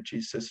renewable energy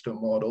system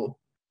model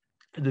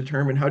to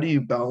determine how do you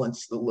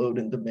balance the load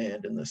and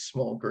demand in this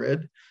small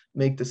grid,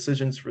 make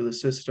decisions for the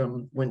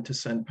system when to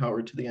send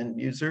power to the end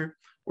user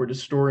or to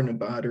store in a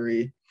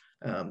battery,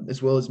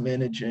 as well as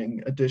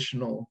managing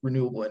additional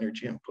renewable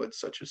energy inputs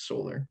such as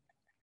solar.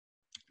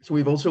 So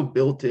we've also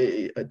built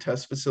a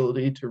test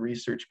facility to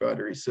research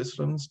battery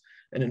systems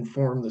and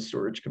inform the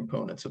storage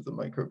components of the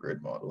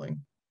microgrid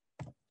modeling.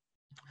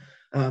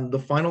 The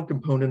final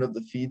component of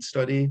the FEED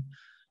study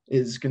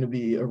is going to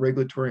be a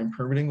regulatory and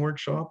permitting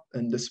workshop.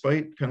 And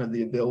despite kind of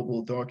the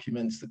available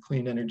documents, the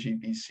Clean Energy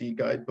BC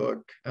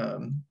guidebook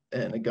and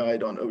a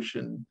guide on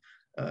ocean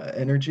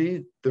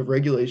energy, the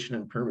regulation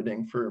and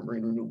permitting for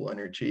marine renewable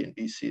energy in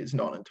BC is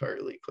not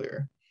entirely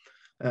clear.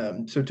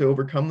 So to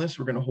overcome this,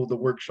 we're going to hold a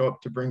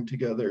workshop to bring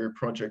together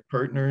project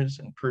partners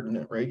and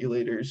pertinent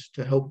regulators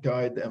to help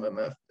guide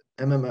the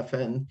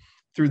MMFN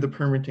through the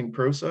permitting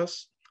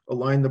process,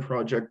 align the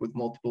project with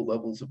multiple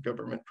levels of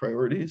government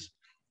priorities,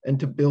 and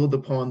to build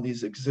upon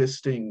these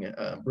existing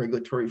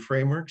regulatory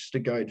frameworks to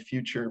guide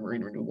future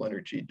marine renewable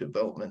energy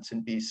developments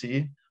in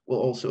BC, while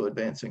also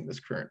advancing this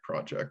current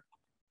project.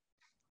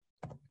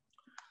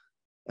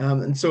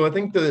 And so I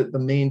think the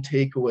main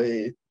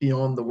takeaway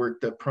beyond the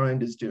work that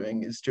Primed is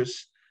doing is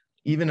just,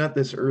 even at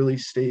this early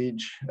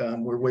stage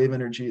where wave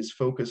energy is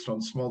focused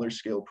on smaller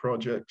scale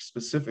projects,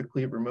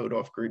 specifically remote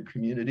off-grid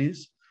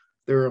communities,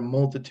 there are a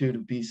multitude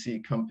of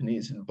BC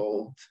companies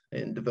involved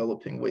in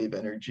developing wave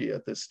energy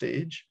at this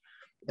stage.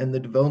 And the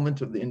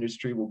development of the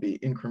industry will be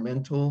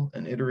incremental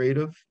and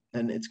iterative,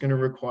 and it's going to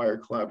require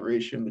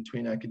collaboration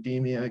between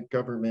academia,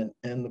 government,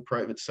 and the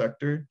private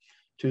sector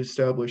to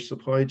establish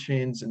supply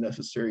chains and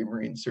necessary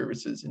marine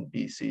services in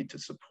BC to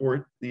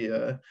support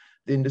the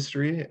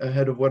industry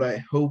ahead of what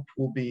I hope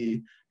will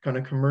be kind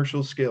of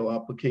commercial scale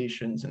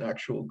applications and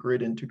actual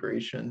grid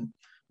integration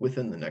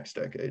within the next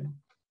decade.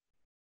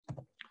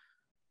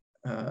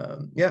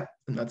 Yeah,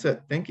 and that's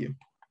it. Thank you.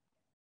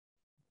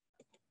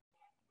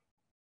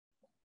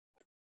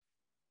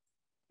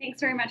 Thanks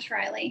very much,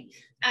 Riley.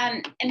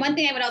 And one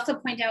thing I would also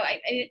point out,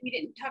 we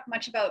didn't talk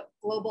much about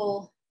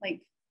global,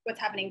 like what's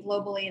happening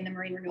globally in the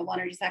marine renewable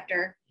energy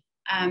sector.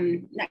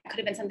 That could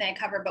have been something I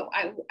covered, but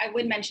I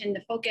would mention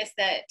the focus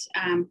that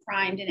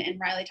Primed and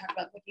Riley talked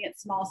about looking at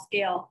small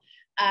scale.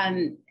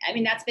 I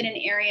mean, that's been an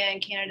area in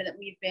Canada that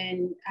we've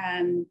been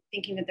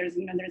thinking that there's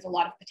a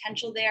lot of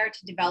potential there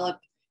to develop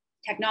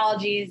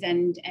technologies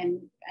and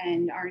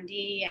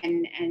R&D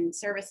and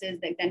services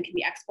that then can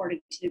be exported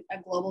to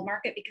a global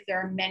market, because there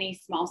are many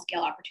small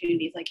scale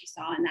opportunities like you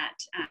saw in that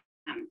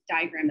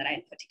diagram that I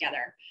had put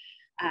together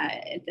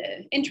at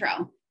the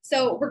intro.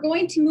 So we're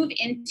going to move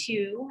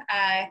into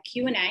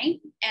Q&A,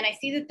 and I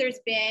see that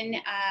there's been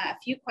a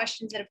few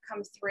questions that have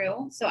come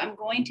through. So I'm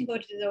going to go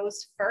to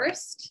those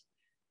first,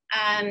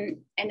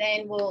 and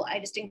then I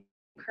just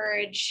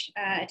encourage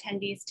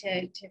attendees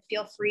to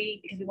feel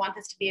free, because we want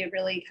this to be a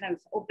really kind of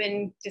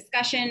open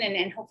discussion,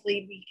 and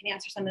hopefully we can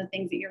answer some of the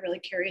things that you're really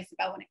curious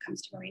about when it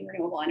comes to marine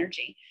renewable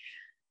energy.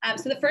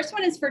 So the first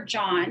one is for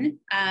John.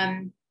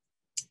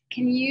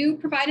 Can you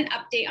provide an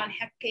update on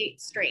Hecate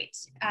Strait?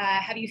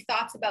 Have you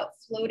thoughts about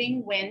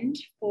floating wind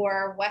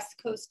for West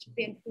Coast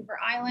Vancouver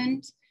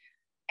Island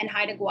and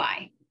Haida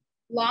Gwaii?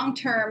 Long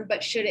term,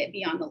 but should it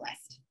be on the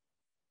list?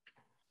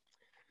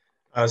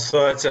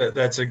 So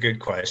that's a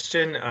good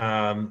question.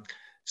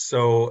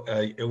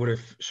 It would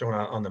have shown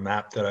on the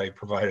map that I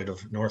provided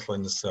of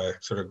Northland's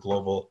sort of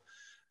global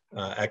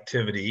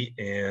activity,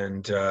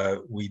 and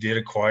we did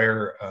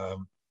acquire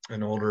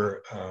an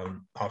older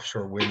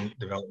offshore wind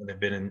development that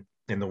had been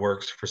in the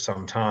works for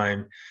some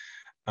time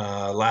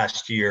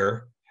last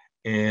year,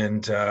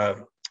 and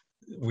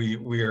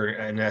we are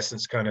in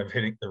essence kind of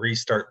hitting the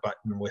restart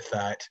button with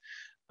that,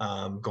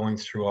 going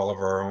through all of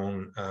our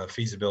own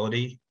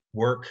feasibility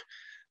work.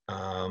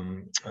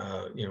 Going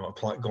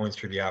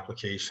through the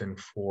application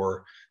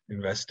for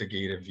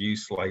investigative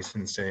use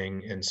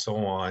licensing and so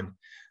on.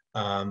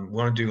 We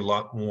want to do a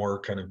lot more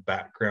kind of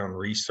background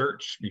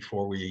research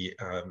before we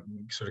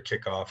sort of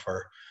kick off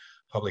our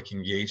public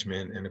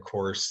engagement, and of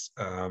course,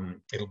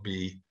 it'll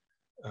be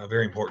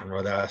very important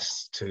with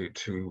us to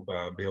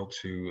be able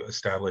to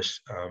establish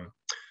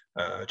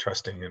a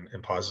trusting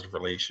and positive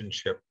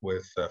relationship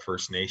with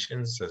First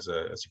Nations as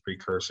a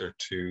precursor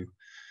to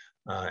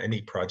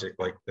any project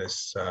like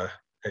this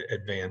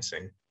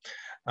advancing.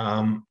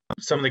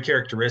 Some of the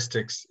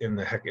characteristics in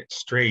the Hecate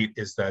Strait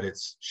is that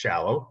it's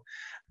shallow,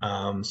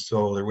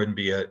 so there wouldn't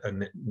be a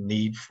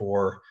need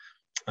for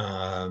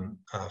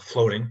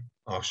floating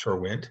offshore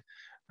wind.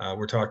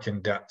 We're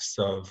talking depths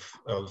of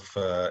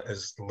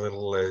as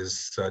little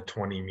as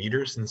 20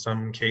 meters in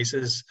some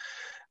cases.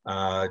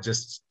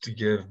 Just to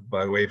give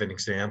by way of an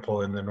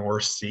example, in the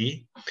North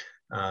Sea,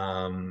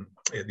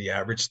 the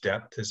average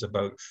depth is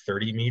about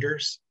 30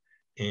 meters,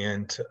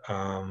 and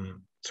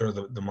sort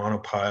of the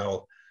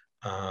monopile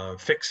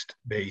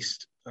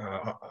fixed-based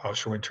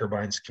offshore wind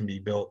turbines can be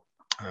built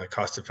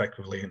cost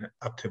effectively in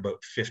up to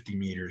about 50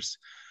 meters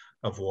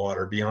of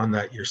water. Beyond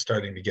that, you're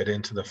starting to get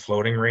into the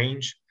floating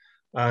range.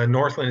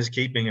 Northland is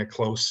keeping a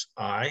close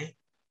eye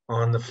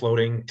on the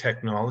floating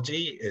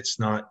technology. It's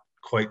not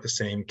quite the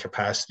same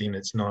capacity, and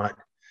it's not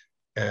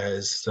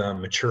as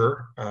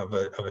mature of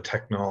a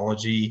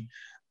technology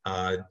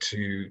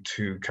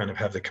to kind of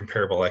have the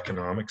comparable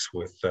economics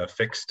with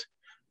fixed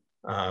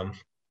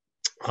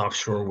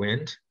offshore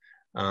wind.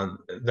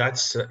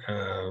 That's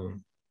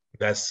on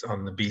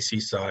the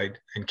BC side.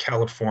 In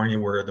California,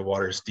 where the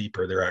water is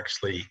deeper,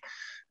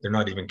 they're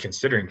not even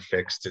considering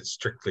fixed. It's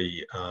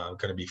strictly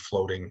going to be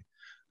floating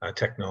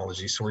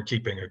technology. So we're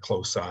keeping a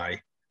close eye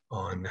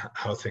on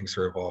how things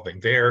are evolving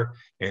there.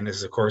 And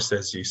as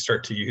you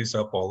start to use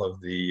up all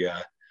of the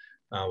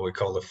what we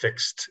call the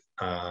fixed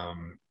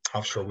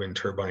offshore wind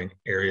turbine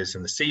areas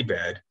in the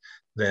seabed,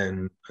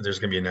 then there's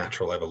going to be a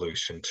natural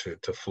evolution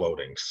to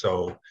floating.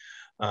 So,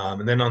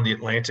 and then on the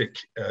Atlantic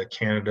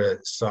Canada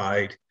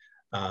side,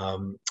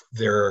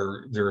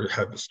 there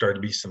have started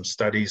to be some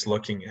studies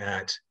looking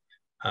at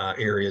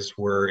areas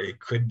where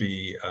it could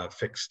be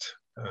fixed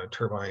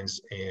turbines,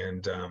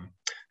 and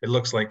it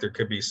looks like there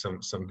could be some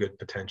good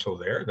potential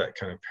there that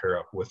kind of pair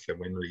up with the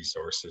wind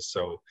resources.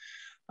 So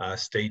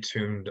stay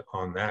tuned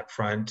on that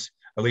front.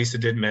 Elisa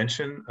did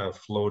mention a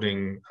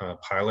floating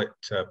pilot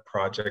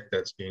project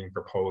that's being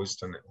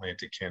proposed in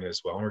Atlantic Canada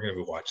as well. And we're going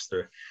to watch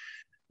the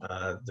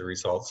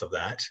results of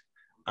that.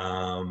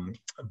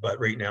 But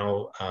right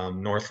now,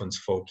 Northland's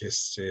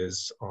focus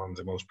is on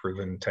the most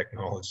proven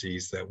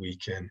technologies that we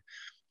can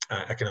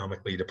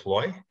economically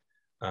deploy,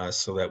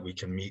 so that we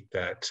can meet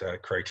that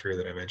criteria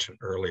that I mentioned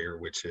earlier,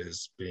 which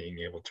is being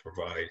able to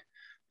provide,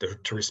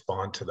 to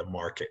respond to the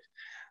market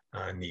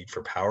need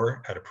for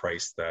power at a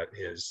price that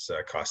is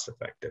cost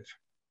effective.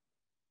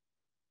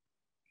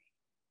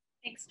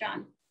 Thanks,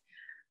 John.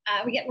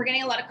 We're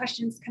getting a lot of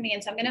questions coming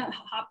in, so I'm going to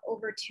hop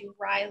over to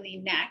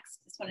Riley next.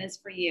 This one is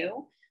for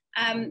you.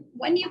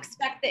 When do you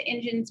expect the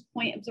engine's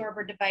point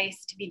absorber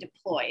device to be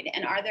deployed?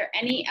 And are there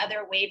any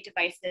other wave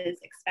devices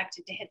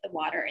expected to hit the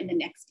water in the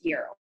next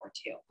year or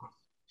two?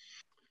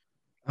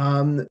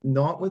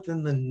 Not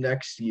within the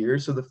next year.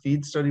 So the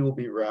FEED study will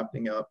be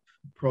wrapping up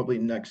probably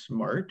next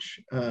March.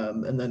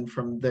 And then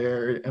from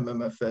there,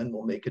 MMFN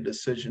will make a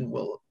decision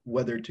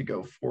whether to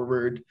go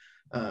forward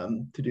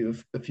to do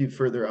a few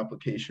further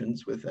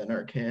applications with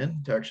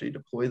NRCan to actually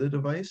deploy the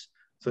device.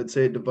 So I'd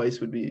say a device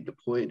would be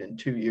deployed in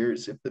 2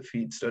 years if the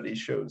FEED study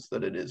shows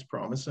that it is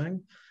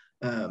promising.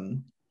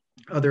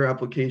 Other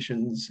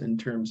applications in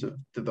terms of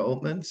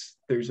developments,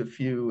 there's a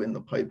few in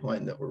the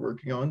pipeline that we're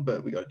working on,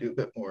 but we got to do a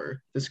bit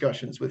more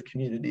discussions with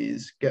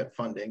communities, get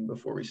funding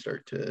before we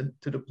start to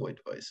deploy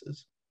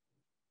devices.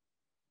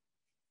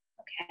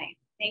 Okay,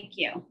 thank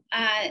you.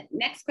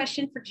 Next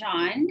question for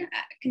John.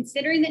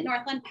 Considering that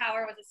Northland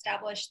Power was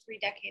established 3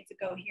 decades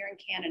ago here in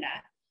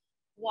Canada,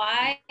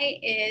 why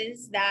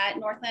is that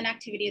Northland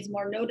activity is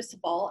more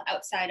noticeable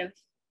outside of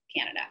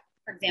Canada?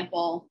 For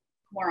example,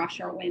 more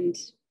offshore wind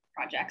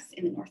projects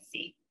in the North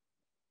Sea.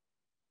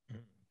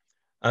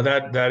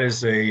 That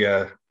is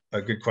a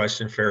good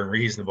question, fair and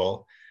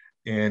reasonable.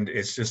 And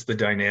it's just the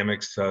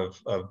dynamics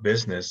of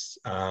business.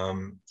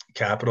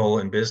 Capital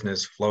and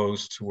business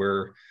flows to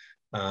where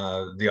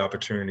the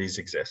opportunities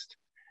exist.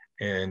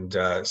 And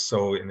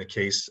so in the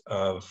case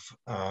of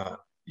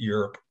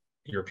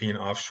European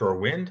offshore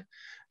wind,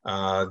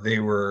 they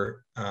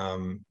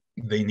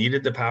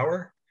needed the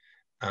power.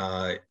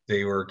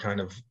 They were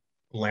kind of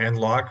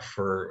landlocked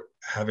for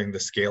having the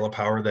scale of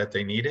power that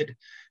they needed.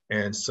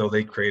 And so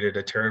they created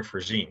a tariff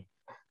regime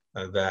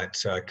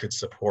that could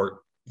support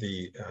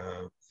the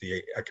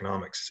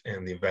economics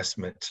and the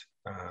investment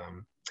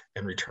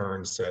and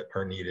returns that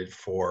are needed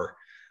for,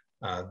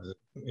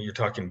 you're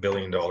talking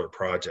billion-dollar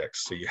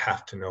projects. So you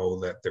have to know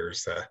that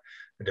there's a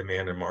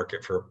demand and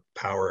market for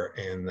power,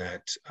 and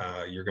that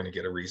you're going to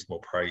get a reasonable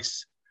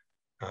price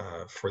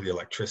for the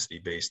electricity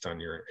based on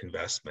your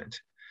investment.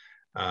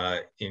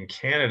 In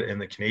Canada, in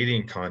the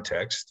Canadian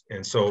context,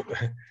 and so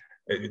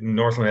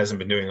Northland hasn't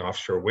been doing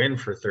offshore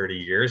wind for 30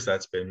 years.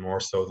 That's been more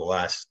so the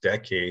last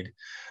decade.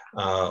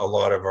 A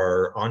lot of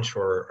our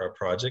onshore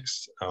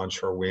projects,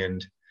 onshore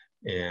wind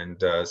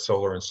and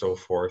solar and so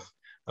forth,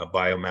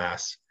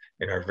 biomass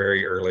in our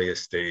very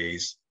earliest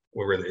days,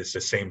 where it's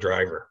the same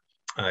driver.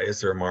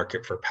 Is there a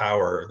market for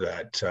power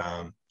that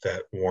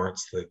that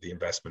warrants the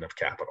investment of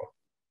capital?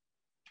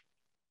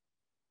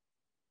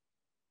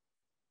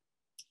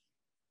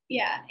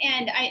 Yeah,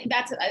 and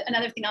that's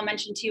another thing I'll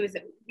mention too, is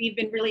that we've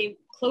been really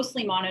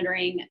closely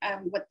monitoring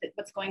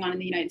what's going on in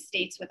the United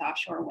States with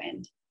offshore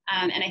wind.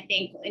 And I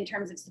think in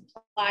terms of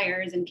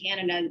suppliers in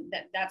Canada,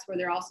 that's where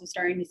they're also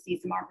starting to see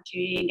some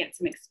opportunity and get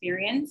some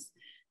experience.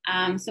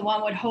 So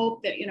one would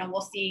hope that, you know,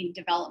 we'll see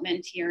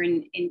development here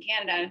in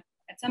Canada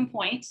at some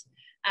point,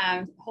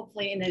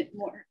 hopefully in the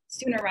more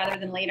sooner rather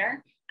than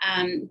later.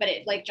 But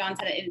like John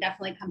said, it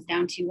definitely comes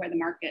down to where the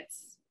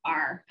markets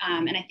are.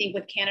 And I think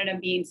with Canada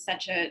being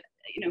such a,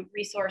 you know,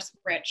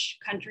 resource-rich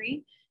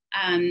country,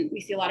 we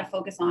see a lot of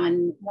focus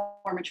on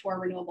more mature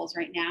renewables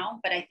right now.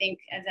 But I think,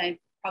 as I've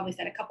probably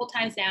said a couple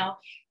times now,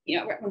 you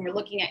know, when we're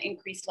looking at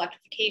increased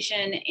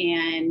electrification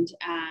and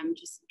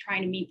just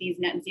trying to meet these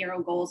net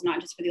zero goals, not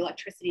just for the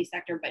electricity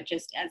sector, but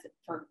just as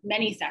for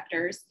many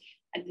sectors,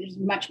 there's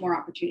much more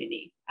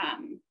opportunity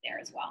there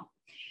as well.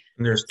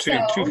 And there's two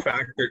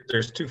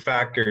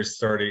factors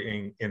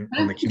starting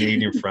on the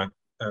Canadian front.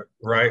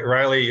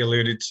 Riley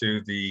alluded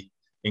to the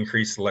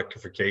increased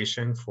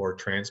electrification for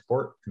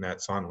transport, and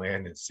that's on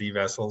land and sea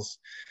vessels.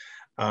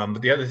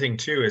 But the other thing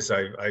too is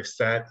I've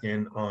sat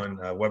in on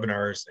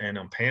webinars and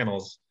on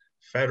panels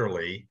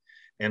federally,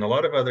 and a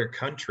lot of other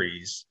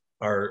countries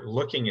are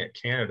looking at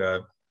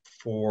Canada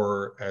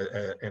for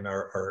and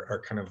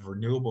our kind of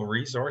renewable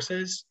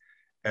resources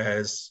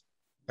as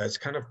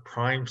kind of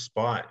prime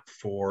spot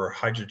for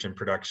hydrogen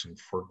production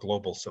for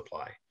global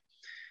supply.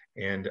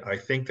 And I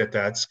think that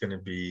that's going to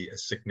be a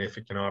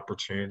significant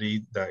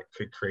opportunity that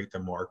could create the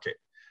market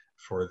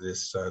for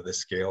this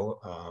scale.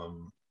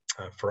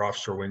 For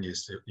offshore wind,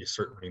 you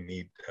certainly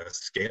need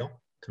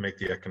scale to make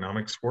the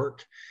economics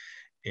work.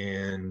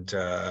 And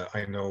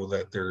I know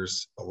that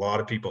there's a lot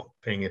of people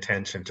paying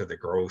attention to the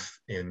growth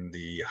in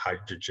the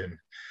hydrogen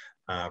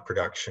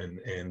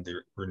production and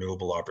the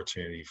renewable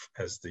opportunity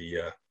as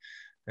the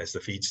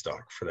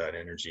feedstock for that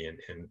energy.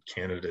 And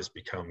Canada has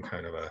become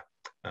kind of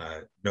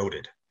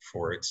noted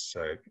for its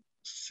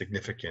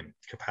significant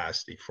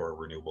capacity for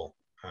renewable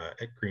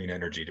green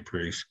energy to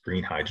produce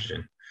green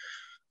hydrogen.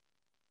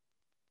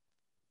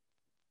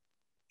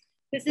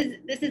 This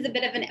is a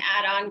bit of an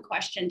add-on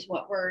question to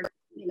what we're,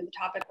 you know, the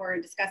topic we're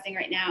discussing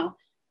right now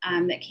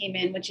that came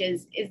in, which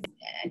is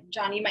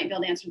John, you might be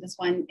able to answer this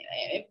one.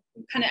 It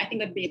kind of, I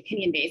think, would be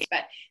opinion-based,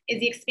 but is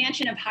the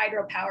expansion of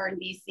hydropower in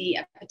BC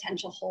a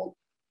potential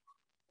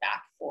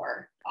holdback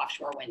for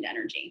offshore wind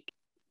energy?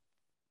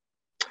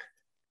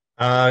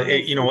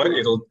 You know what?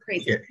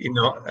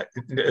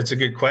 It's a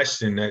good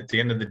question. At the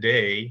end of the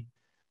day,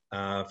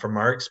 from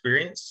our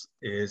experience,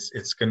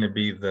 it's going to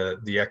be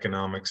the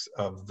economics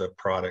of the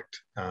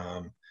product.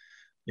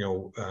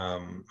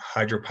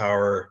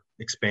 Hydropower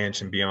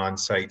expansion beyond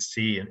Site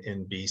C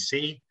in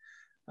BC.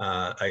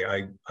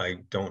 I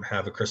don't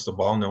have a crystal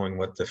ball knowing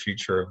what the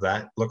future of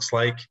that looks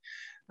like.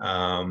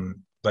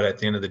 But at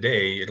the end of the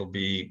day, it'll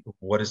be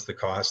what is the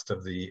cost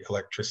of the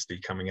electricity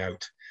coming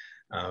out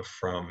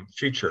from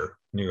future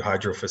new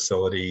hydro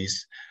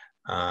facilities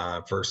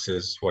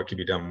versus what can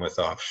be done with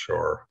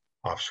offshore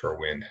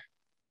wind.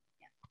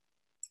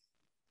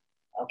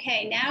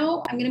 Okay,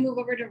 now I'm going to move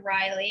over to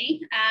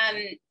Riley.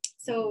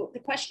 So the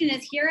question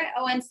is, here at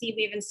ONC,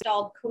 we've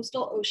installed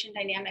Coastal Ocean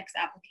Dynamics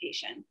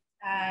application.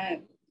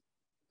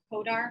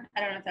 CODAR,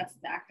 I don't know if that's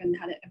the acronym,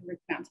 how to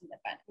pronounce it, but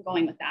I'm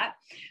going with that.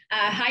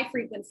 High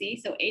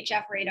frequency, so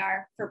HF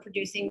radar, for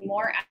producing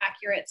more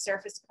accurate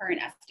surface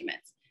current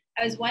estimates.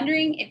 I was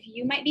wondering if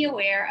you might be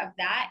aware of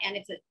that, and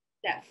if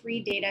that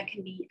free data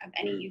can be of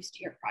any use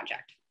to your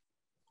project.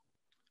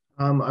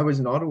 I was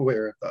not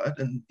aware of that,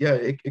 and yeah,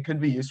 it could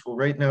be useful.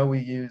 Right now we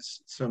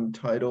use some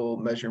tidal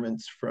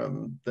measurements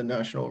from the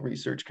National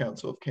Research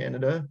Council of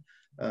Canada.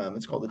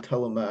 It's called the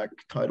Telemac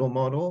tidal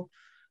model,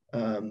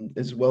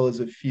 as well as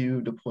a few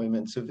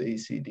deployments of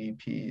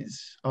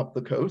ACDPs up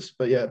the coast.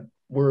 But yeah,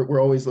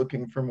 we're always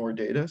looking for more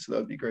data, so that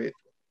would be great.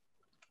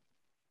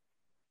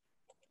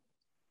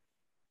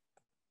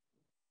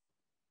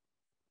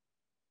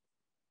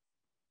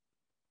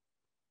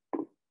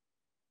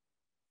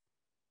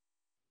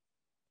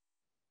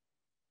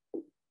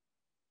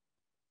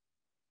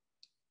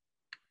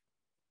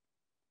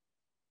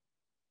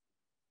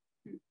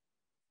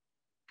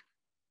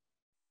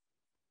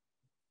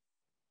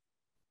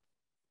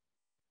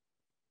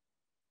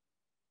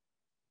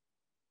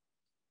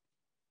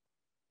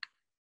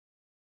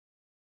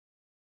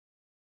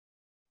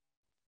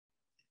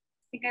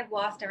 I think I've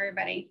lost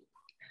everybody,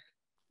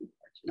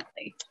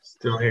 unfortunately.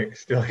 Still here.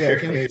 Yeah, I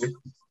can hear you.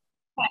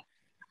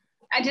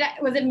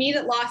 Was it me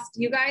that lost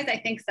you guys? I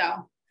think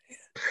so.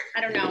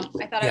 I don't know.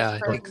 I thought I was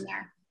frozen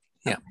there.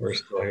 Yeah, we're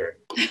still here.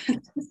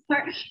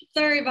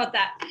 Sorry about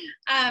that.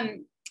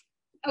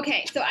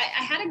 Okay, so I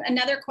had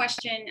another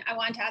question I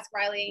wanted to ask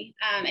Riley,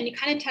 and you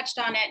kind of touched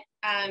on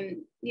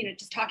it,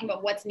 just talking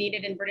about what's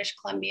needed in British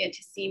Columbia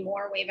to see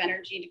more wave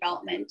energy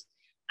development.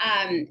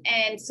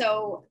 And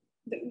so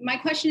my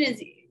question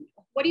is,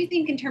 what do you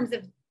think in terms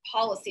of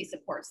policy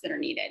supports that are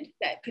needed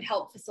that could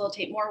help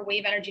facilitate more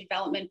wave energy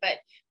development, but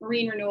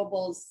marine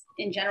renewables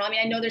in general? I mean,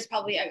 I know there's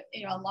probably a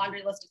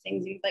laundry list of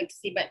things you'd like to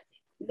see, but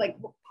like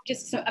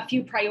just a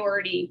few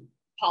priority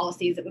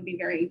policies that would be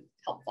very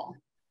helpful.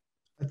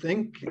 I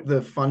think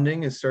the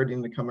funding is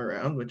starting to come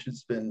around, which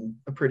has been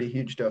a pretty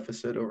huge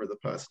deficit over the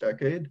past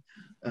decade,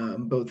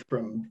 both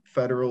from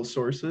federal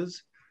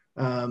sources,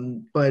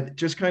 but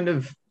just kind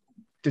of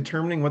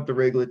determining what the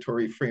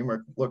regulatory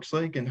framework looks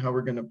like and how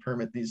we're going to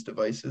permit these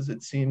devices.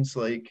 It seems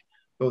like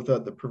both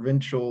at the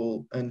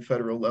provincial and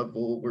federal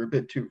level, we're a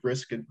bit too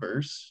risk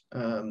adverse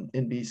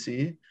in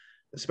BC,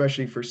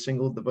 especially for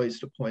single device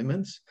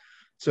deployments.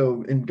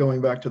 So in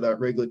going back to that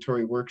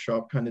regulatory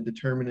workshop, kind of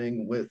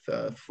determining with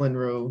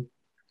FLNRO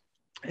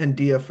and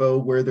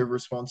DFO where their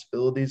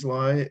responsibilities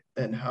lie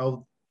and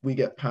how we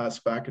get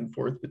passed back and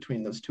forth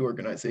between those two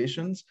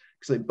organizations,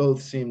 because they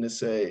both seem to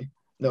say,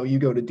 no, you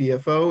go to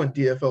DFO, and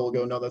DFO will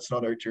go, no, that's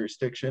not our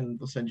jurisdiction.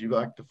 They'll send you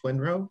back to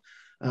FLNRO.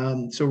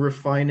 So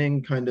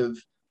refining kind of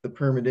the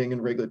permitting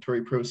and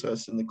regulatory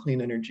process in the Clean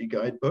Energy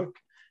Guidebook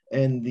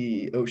and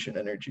the Ocean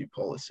Energy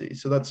Policy.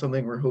 So that's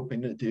something we're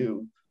hoping to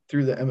do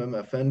through the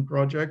MMFN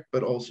project,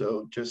 but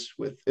also just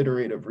with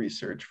iterative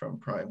research from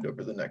Primed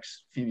over the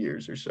next few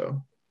years or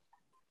so.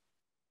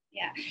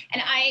 Yeah,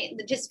 and I,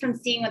 just from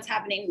seeing what's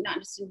happening, not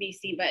just in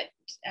BC, but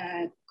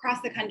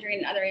across the country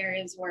and other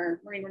areas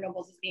where marine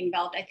renewables is being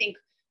developed, I think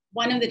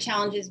one of the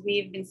challenges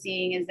we've been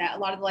seeing is that a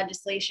lot of the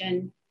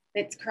legislation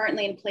that's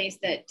currently in place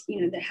that,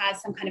 that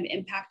has some kind of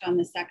impact on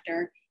the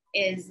sector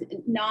is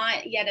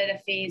not yet at a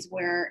phase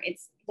where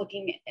it's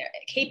looking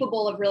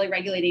capable of really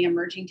regulating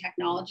emerging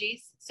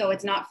technologies. So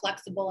it's not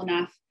flexible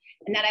enough.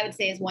 And that, I would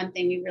say, is one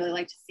thing we really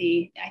like to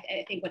see.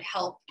 I think would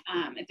help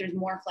if there's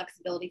more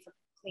flexibility for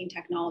clean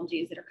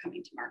technologies that are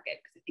coming to market,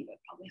 because I think it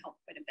would probably help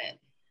quite a bit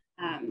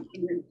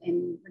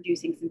in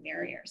reducing some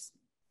barriers.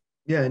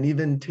 Yeah, and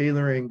even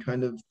tailoring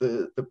kind of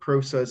the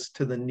process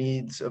to the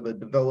needs of a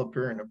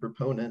developer and a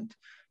proponent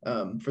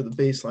for the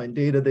baseline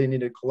data they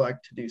need to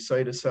collect to do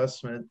site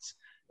assessments.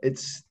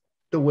 It's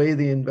the way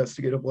the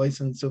investigative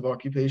license of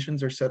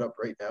occupations are set up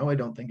right now. I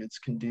don't think it's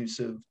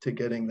conducive to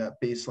getting that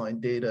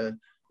baseline data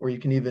where you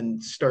can even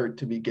start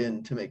to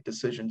begin to make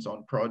decisions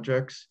on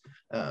projects.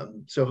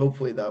 So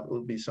hopefully that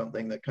will be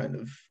something that kind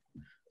of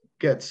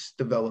gets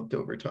developed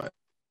over time.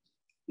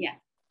 Yeah.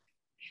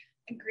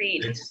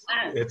 Agreed.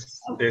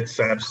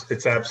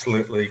 It's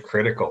absolutely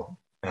critical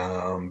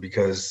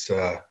because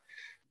a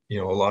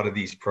lot of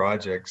these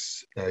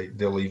projects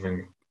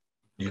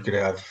you could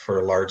have, for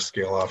a large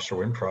scale offshore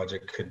wind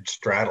project, could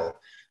straddle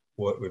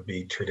what would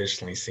be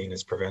traditionally seen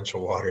as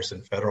provincial waters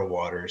and federal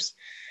waters.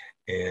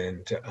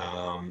 And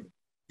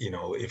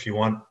if you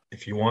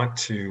want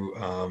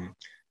to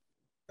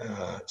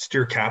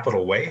steer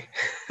capital away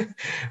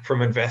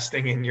from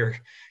investing in your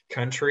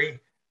country,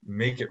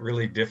 make it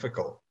really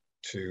difficult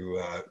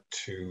to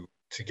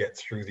get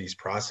through these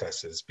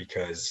processes,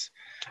 because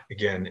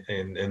again,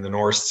 in the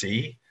North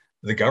Sea,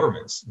 the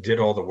governments did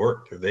all the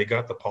work. They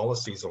got the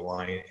policies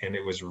aligned, and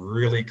it was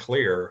really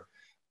clear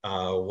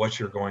what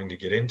you're going to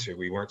get into.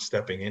 We weren't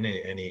stepping in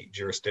any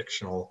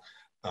jurisdictional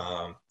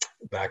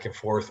back and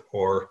forth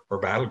or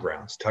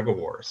battlegrounds, tug of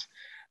wars.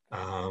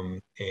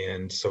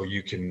 And so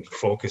you can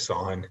focus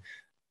on,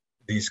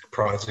 these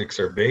projects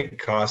are big,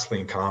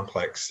 costly, and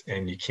complex,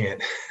 and you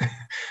can't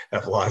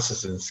have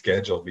losses in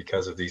schedule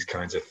because of these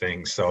kinds of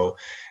things. So,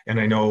 and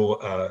I know,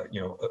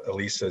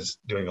 Elisa's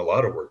doing a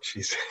lot of work.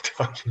 She's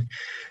talking to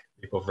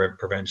people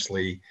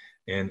provincially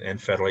and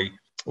federally.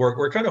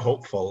 We're kind of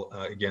hopeful,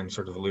 again,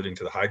 sort of alluding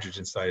to the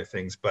hydrogen side of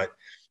things, but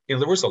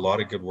there was a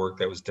lot of good work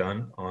that was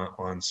done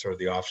on sort of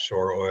the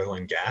offshore oil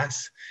and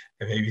gas,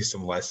 and maybe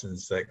some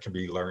lessons that can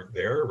be learned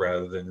there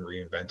rather than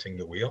reinventing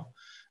the wheel.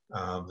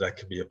 That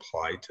could be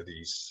applied to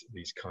these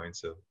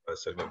kinds of.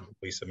 So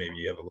Lisa, maybe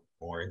you have a little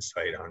more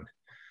insight on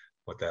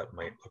what that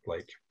might look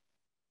like.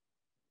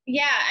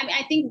 Yeah,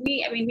 I think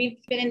we've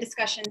been in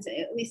discussions,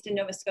 at least in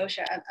Nova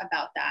Scotia,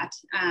 about that,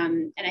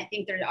 and I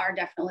think there are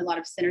definitely a lot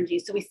of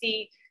synergies. So we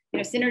see,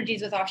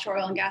 synergies with offshore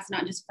oil and gas,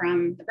 not just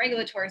from the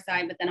regulatory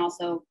side, but then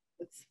also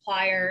with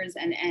suppliers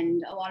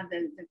and a lot of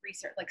the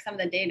research, like some of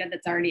the data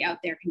that's already out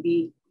there can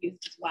be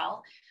used as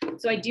well.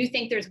 So I do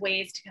think there's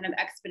ways to kind of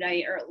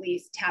expedite or at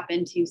least tap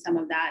into some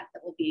of that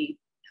will be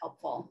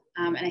helpful.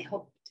 And I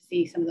hope to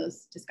see some of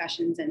those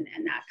discussions and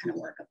that kind of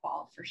work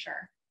evolve for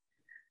sure.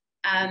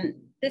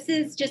 This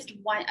is just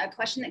a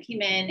question that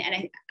came in,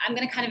 and I'm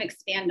going to kind of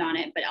expand on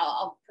it, but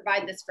I'll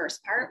provide this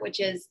first part, which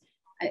is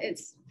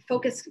it's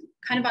focused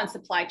kind of on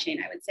supply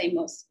chain, I would say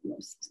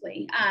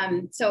mostly.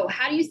 So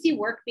how do you see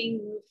work being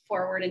moved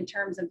forward in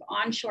terms of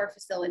onshore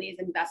facilities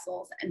and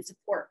vessels and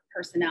support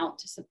personnel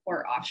to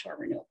support offshore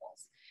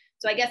renewables?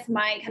 So I guess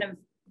my kind of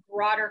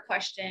broader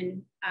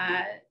question,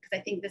 because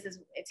I think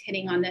it's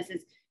hitting on this,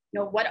 is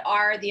what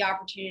are the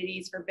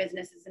opportunities for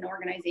businesses and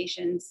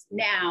organizations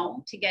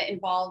now to get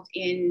involved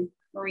in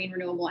marine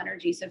renewable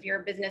energy? So if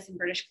you're a business in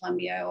British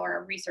Columbia or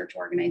a research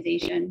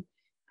organization,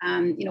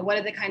 what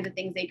are the kinds of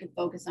things they could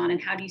focus on,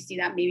 and how do you see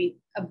that maybe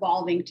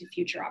evolving to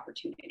future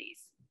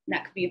opportunities? And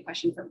that could be a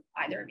question for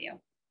either of you.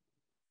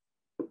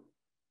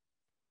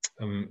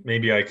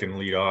 Maybe I can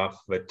lead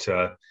off, but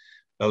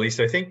at least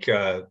I think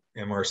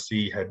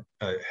MRC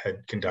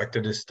had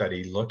conducted a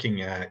study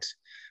looking at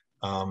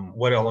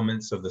what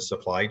elements of the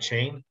supply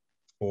chain,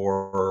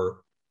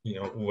 or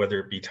whether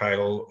it be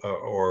tidal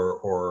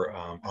or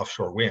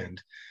offshore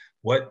wind,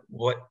 what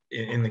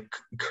in the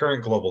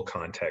current global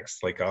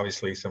context, like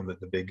obviously some of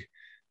the big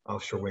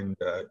offshore wind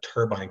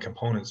turbine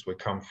components would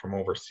come from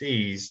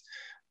overseas,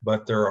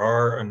 but there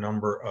are a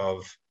number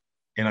of,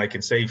 and I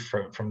can say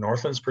from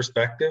Northland's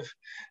perspective,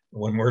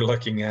 when we're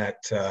looking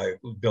at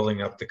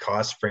building up the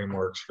cost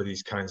frameworks for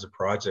these kinds of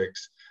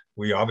projects,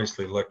 we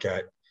obviously look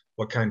at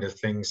what kind of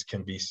things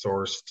can be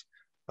sourced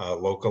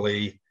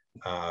locally,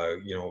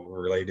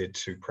 related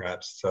to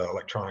perhaps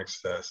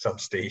electronics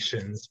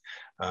substations,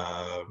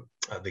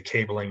 the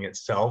cabling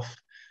itself.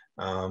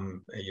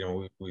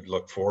 We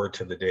look forward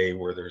to the day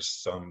where there's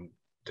some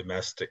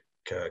domestic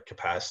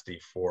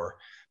capacity for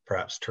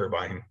perhaps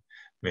turbine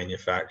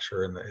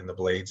manufacture and the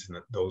blades and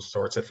those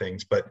sorts of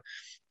things. But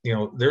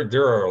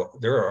there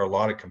are a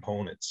lot of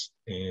components,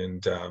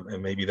 and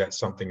maybe that's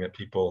something that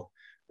people,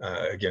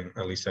 again,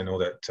 at least I know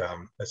that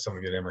that's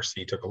something that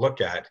MRC took a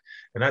look at,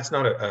 and that's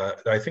not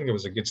I think it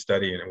was a good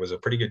study, and it was a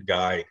pretty good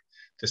guide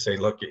to say,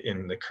 look,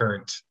 in the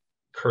current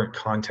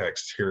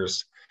context,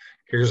 here's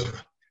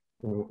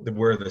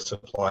where the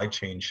supply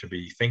chain should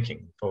be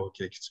thinking,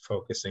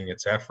 focusing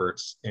its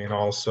efforts, and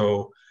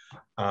also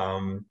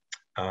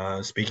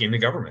speaking to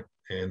government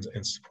and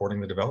supporting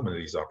the development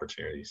of these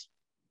opportunities.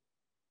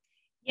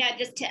 Yeah,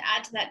 just to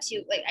add to that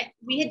too,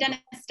 we had done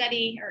a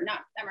study, or not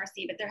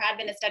MRC, but there had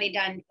been a study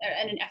done,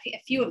 and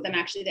a few of them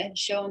actually, that had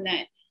shown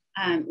that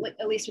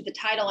at least with the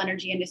tidal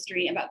energy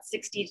industry, about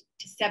 60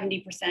 to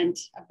 70%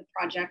 of the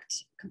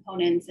project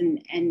components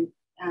and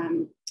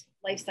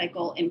life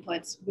cycle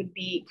inputs could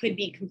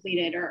be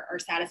completed or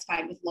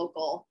satisfied with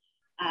local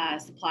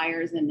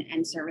suppliers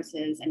and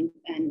services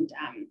and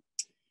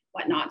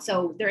whatnot.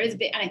 So there is,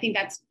 and I think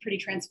that's pretty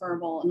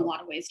transferable in a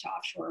lot of ways to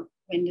offshore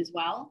wind as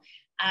well.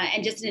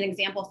 And just an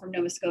example from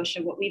Nova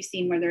Scotia, what we've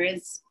seen where there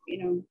is,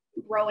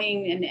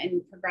 growing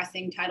and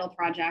progressing tidal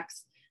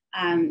projects,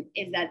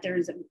 is that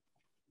there's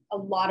a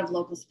lot of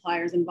local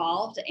suppliers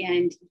involved.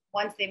 And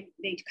once they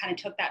kind of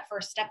took that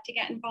first step to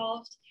get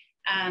involved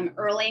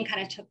early and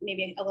kind of took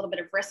maybe a little bit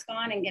of risk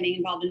on and getting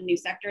involved in a new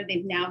sector,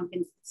 they've now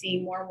been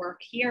seeing more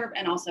work here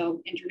and also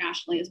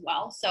internationally as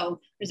well.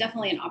 So there's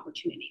definitely an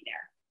opportunity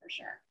there for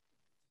sure.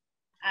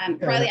 Riley,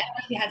 I don't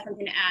know if you had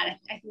something to add.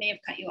 I may have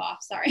cut you off,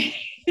 sorry.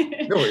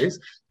 No worries.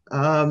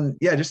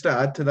 Yeah, just to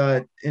add to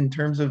that, in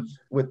terms of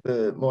with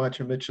the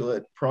Moacha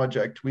Michelet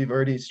project, we've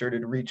already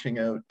started reaching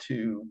out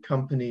to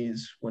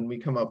companies. When we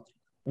come up,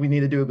 we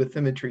need to do a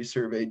bathymetry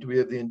survey. Do we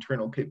have the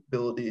internal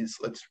capabilities?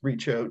 Let's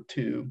reach out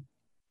to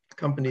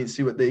companies,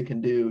 see what they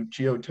can do,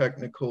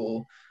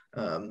 geotechnical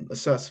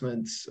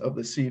assessments of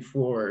the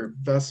seafloor,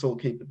 vessel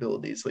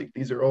capabilities. Like,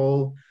 these are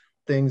all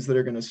things that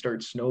are going to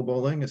start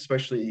snowballing,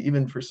 especially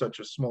even for such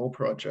a small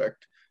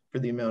project, for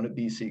the amount of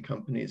BC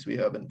companies we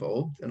have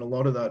involved. And a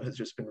lot of that has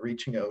just been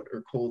reaching out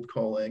or cold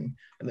calling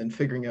and then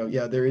figuring out,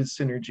 yeah, there is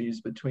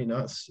synergies between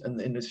us and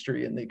the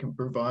industry, and they can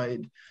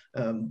provide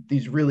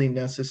these really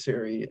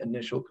necessary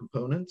initial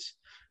components.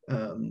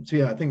 So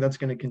yeah, I think that's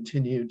going to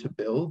continue to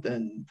build,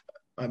 and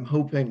I'm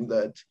hoping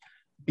that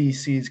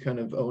BC's kind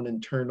of own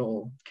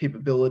internal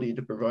capability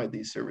to provide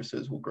these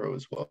services will grow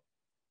as well.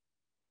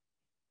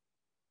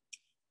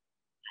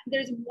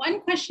 There's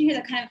one question here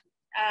that kind of,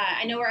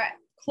 I know we're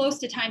close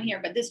to time here,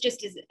 but this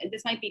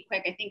might be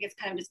quick. I think it's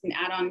kind of just an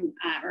add-on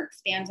or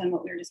expands on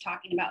what we were just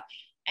talking about.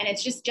 And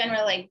it's just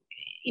generally,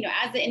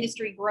 as the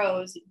industry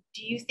grows,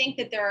 do you think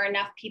that there are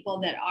enough people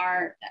that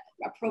are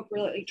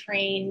appropriately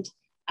trained,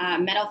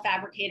 metal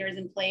fabricators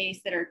in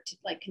place that are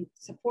can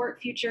support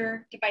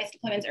future device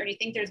deployments, or do you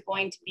think there's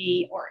going to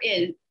be, or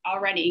is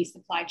already,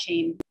 supply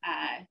chain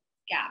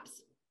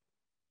gaps?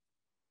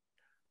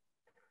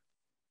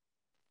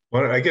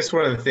 Well, I guess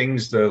one of the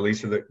things,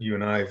 Lisa, that you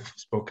and I have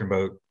spoken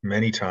about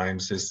many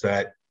times is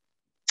that,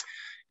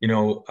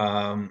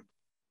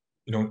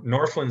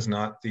 Northland's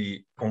not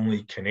the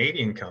only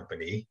Canadian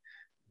company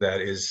that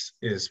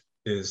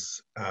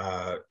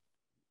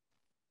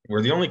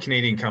we're the only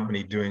Canadian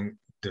company doing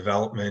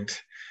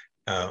development,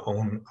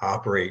 own,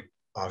 operate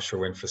offshore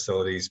wind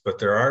facilities, but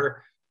there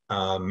are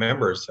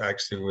members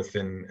actually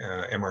within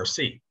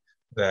MRC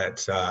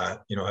that,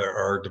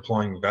 are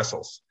deploying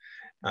vessels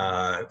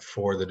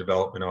for the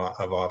development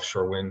of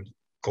offshore wind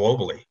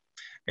globally.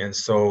 And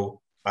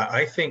so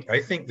I think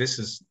this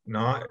is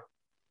not,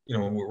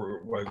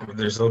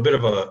 there's a little bit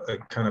of a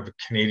kind of a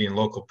Canadian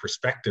local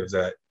perspective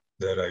that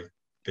I've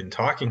been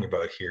talking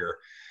about here,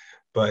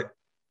 but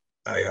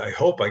I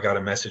hope I got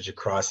a message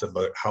across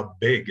about how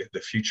big the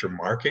future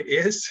market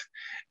is.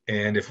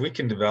 And if we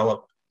can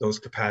develop those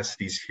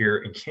capacities here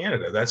in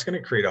Canada, that's going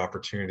to create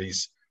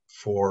opportunities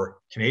for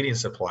Canadian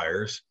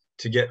suppliers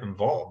to get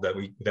involved,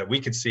 that we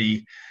could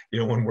see, you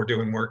know, when we're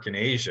doing work in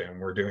Asia and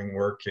we're doing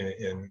work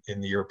in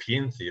the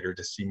European theater,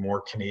 to see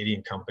more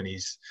Canadian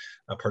companies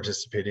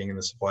participating in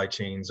the supply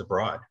chains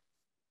abroad.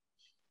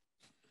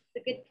 A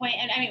good point.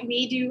 And I mean,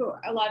 we do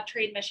a lot of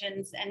trade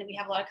missions, and we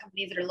have a lot of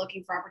companies that are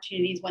looking for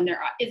opportunities when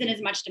there isn't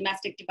as much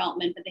domestic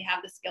development, but they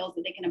have the skills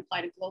that they can apply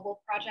to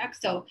global projects.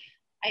 So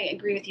I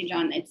agree with you,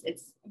 John. It's a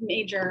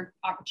major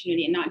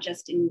opportunity, and not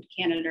just in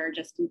Canada or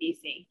just in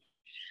BC.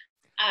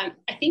 I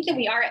think that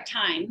we are at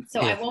time,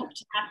 so I won't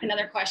ask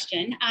another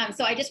question.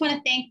 So I just want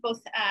to thank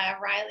both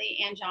Riley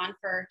and John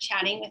for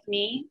chatting with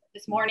me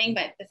this morning,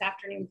 but this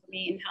afternoon for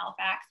me in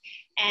Halifax.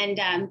 And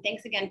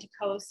thanks again to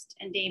Coast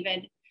and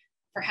David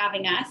for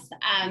having us.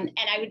 And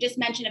I would just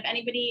mention, if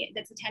anybody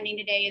that's attending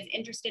today is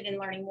interested in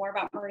learning more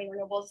about marine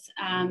renewables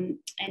and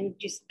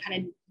just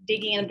kind of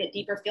digging in a bit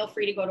deeper, feel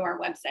free to go to our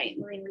website,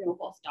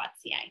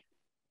 marinerenewables.ca.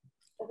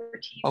 Over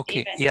to you,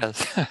 Okay, David.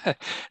 yes.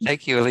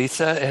 Thank you,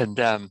 Elisa.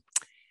 And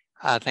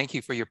thank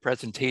you for your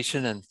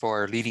presentation and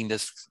for leading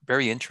this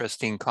very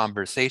interesting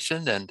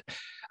conversation. And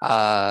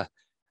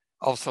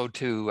also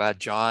to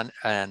John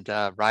and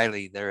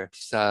Riley,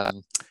 there's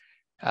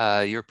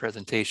your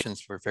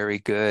presentations were very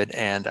good,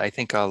 and I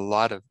think a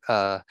lot of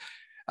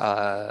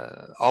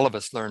all of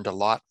us learned a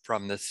lot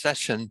from this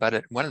session.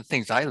 But one of the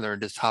things I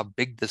learned is how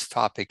big this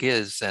topic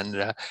is,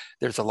 and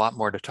there's a lot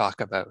more to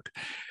talk about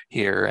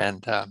here.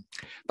 And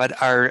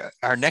but our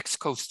next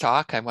Coast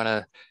Talk, I want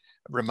to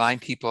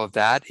remind people of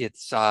that.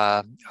 It's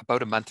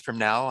about a month from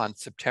now on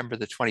September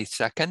the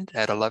 22nd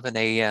at 11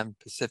 a.m.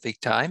 Pacific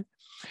time.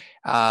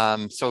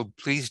 So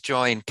please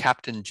join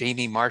Captain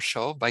Jamie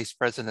Marshall, Vice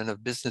President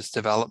of Business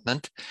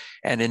Development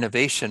and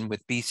Innovation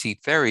with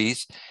BC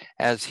Ferries,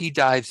 as he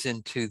dives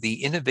into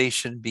the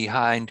innovation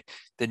behind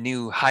the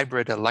new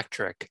hybrid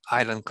electric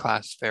island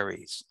class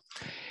ferries.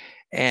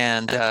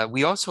 And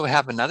we also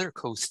have another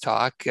Coast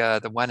Talk,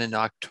 the one in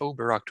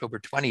October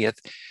 20th,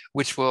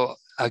 which will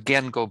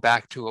again go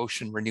back to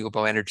Ocean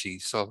Renewable Energy.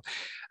 So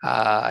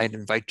I'd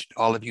invite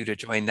all of you to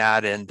join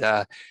that,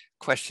 and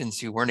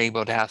questions you weren't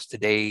able to ask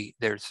today,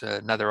 there's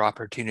another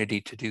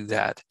opportunity to do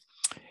that.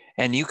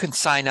 And you can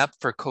sign up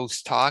for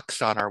Coast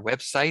Talks on our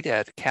website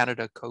at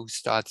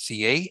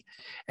canadacoast.ca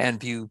and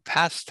view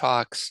past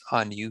talks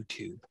on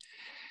YouTube.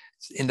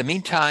 In the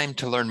meantime,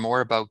 to learn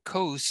more about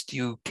Coast,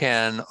 you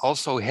can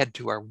also head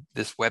to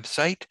this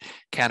website,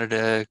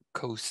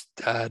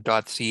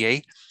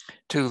 canadacoast.ca,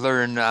 to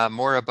learn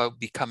more about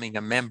becoming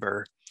a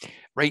member.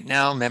 Right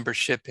now,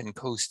 membership in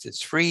Coast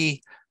is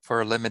free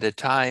for a limited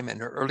time,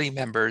 and early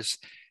members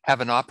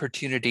have an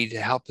opportunity to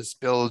help us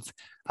build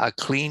a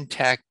clean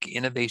tech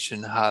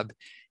innovation hub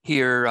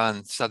here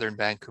on Southern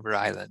Vancouver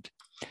Island.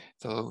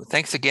 So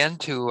thanks again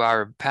to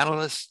our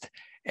panelists,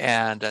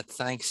 and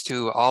thanks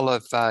to all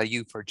of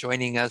you for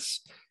joining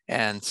us,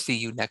 and see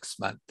you next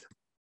month.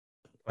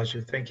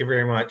 Pleasure. Thank you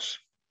very much.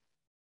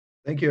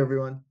 Thank you,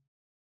 everyone.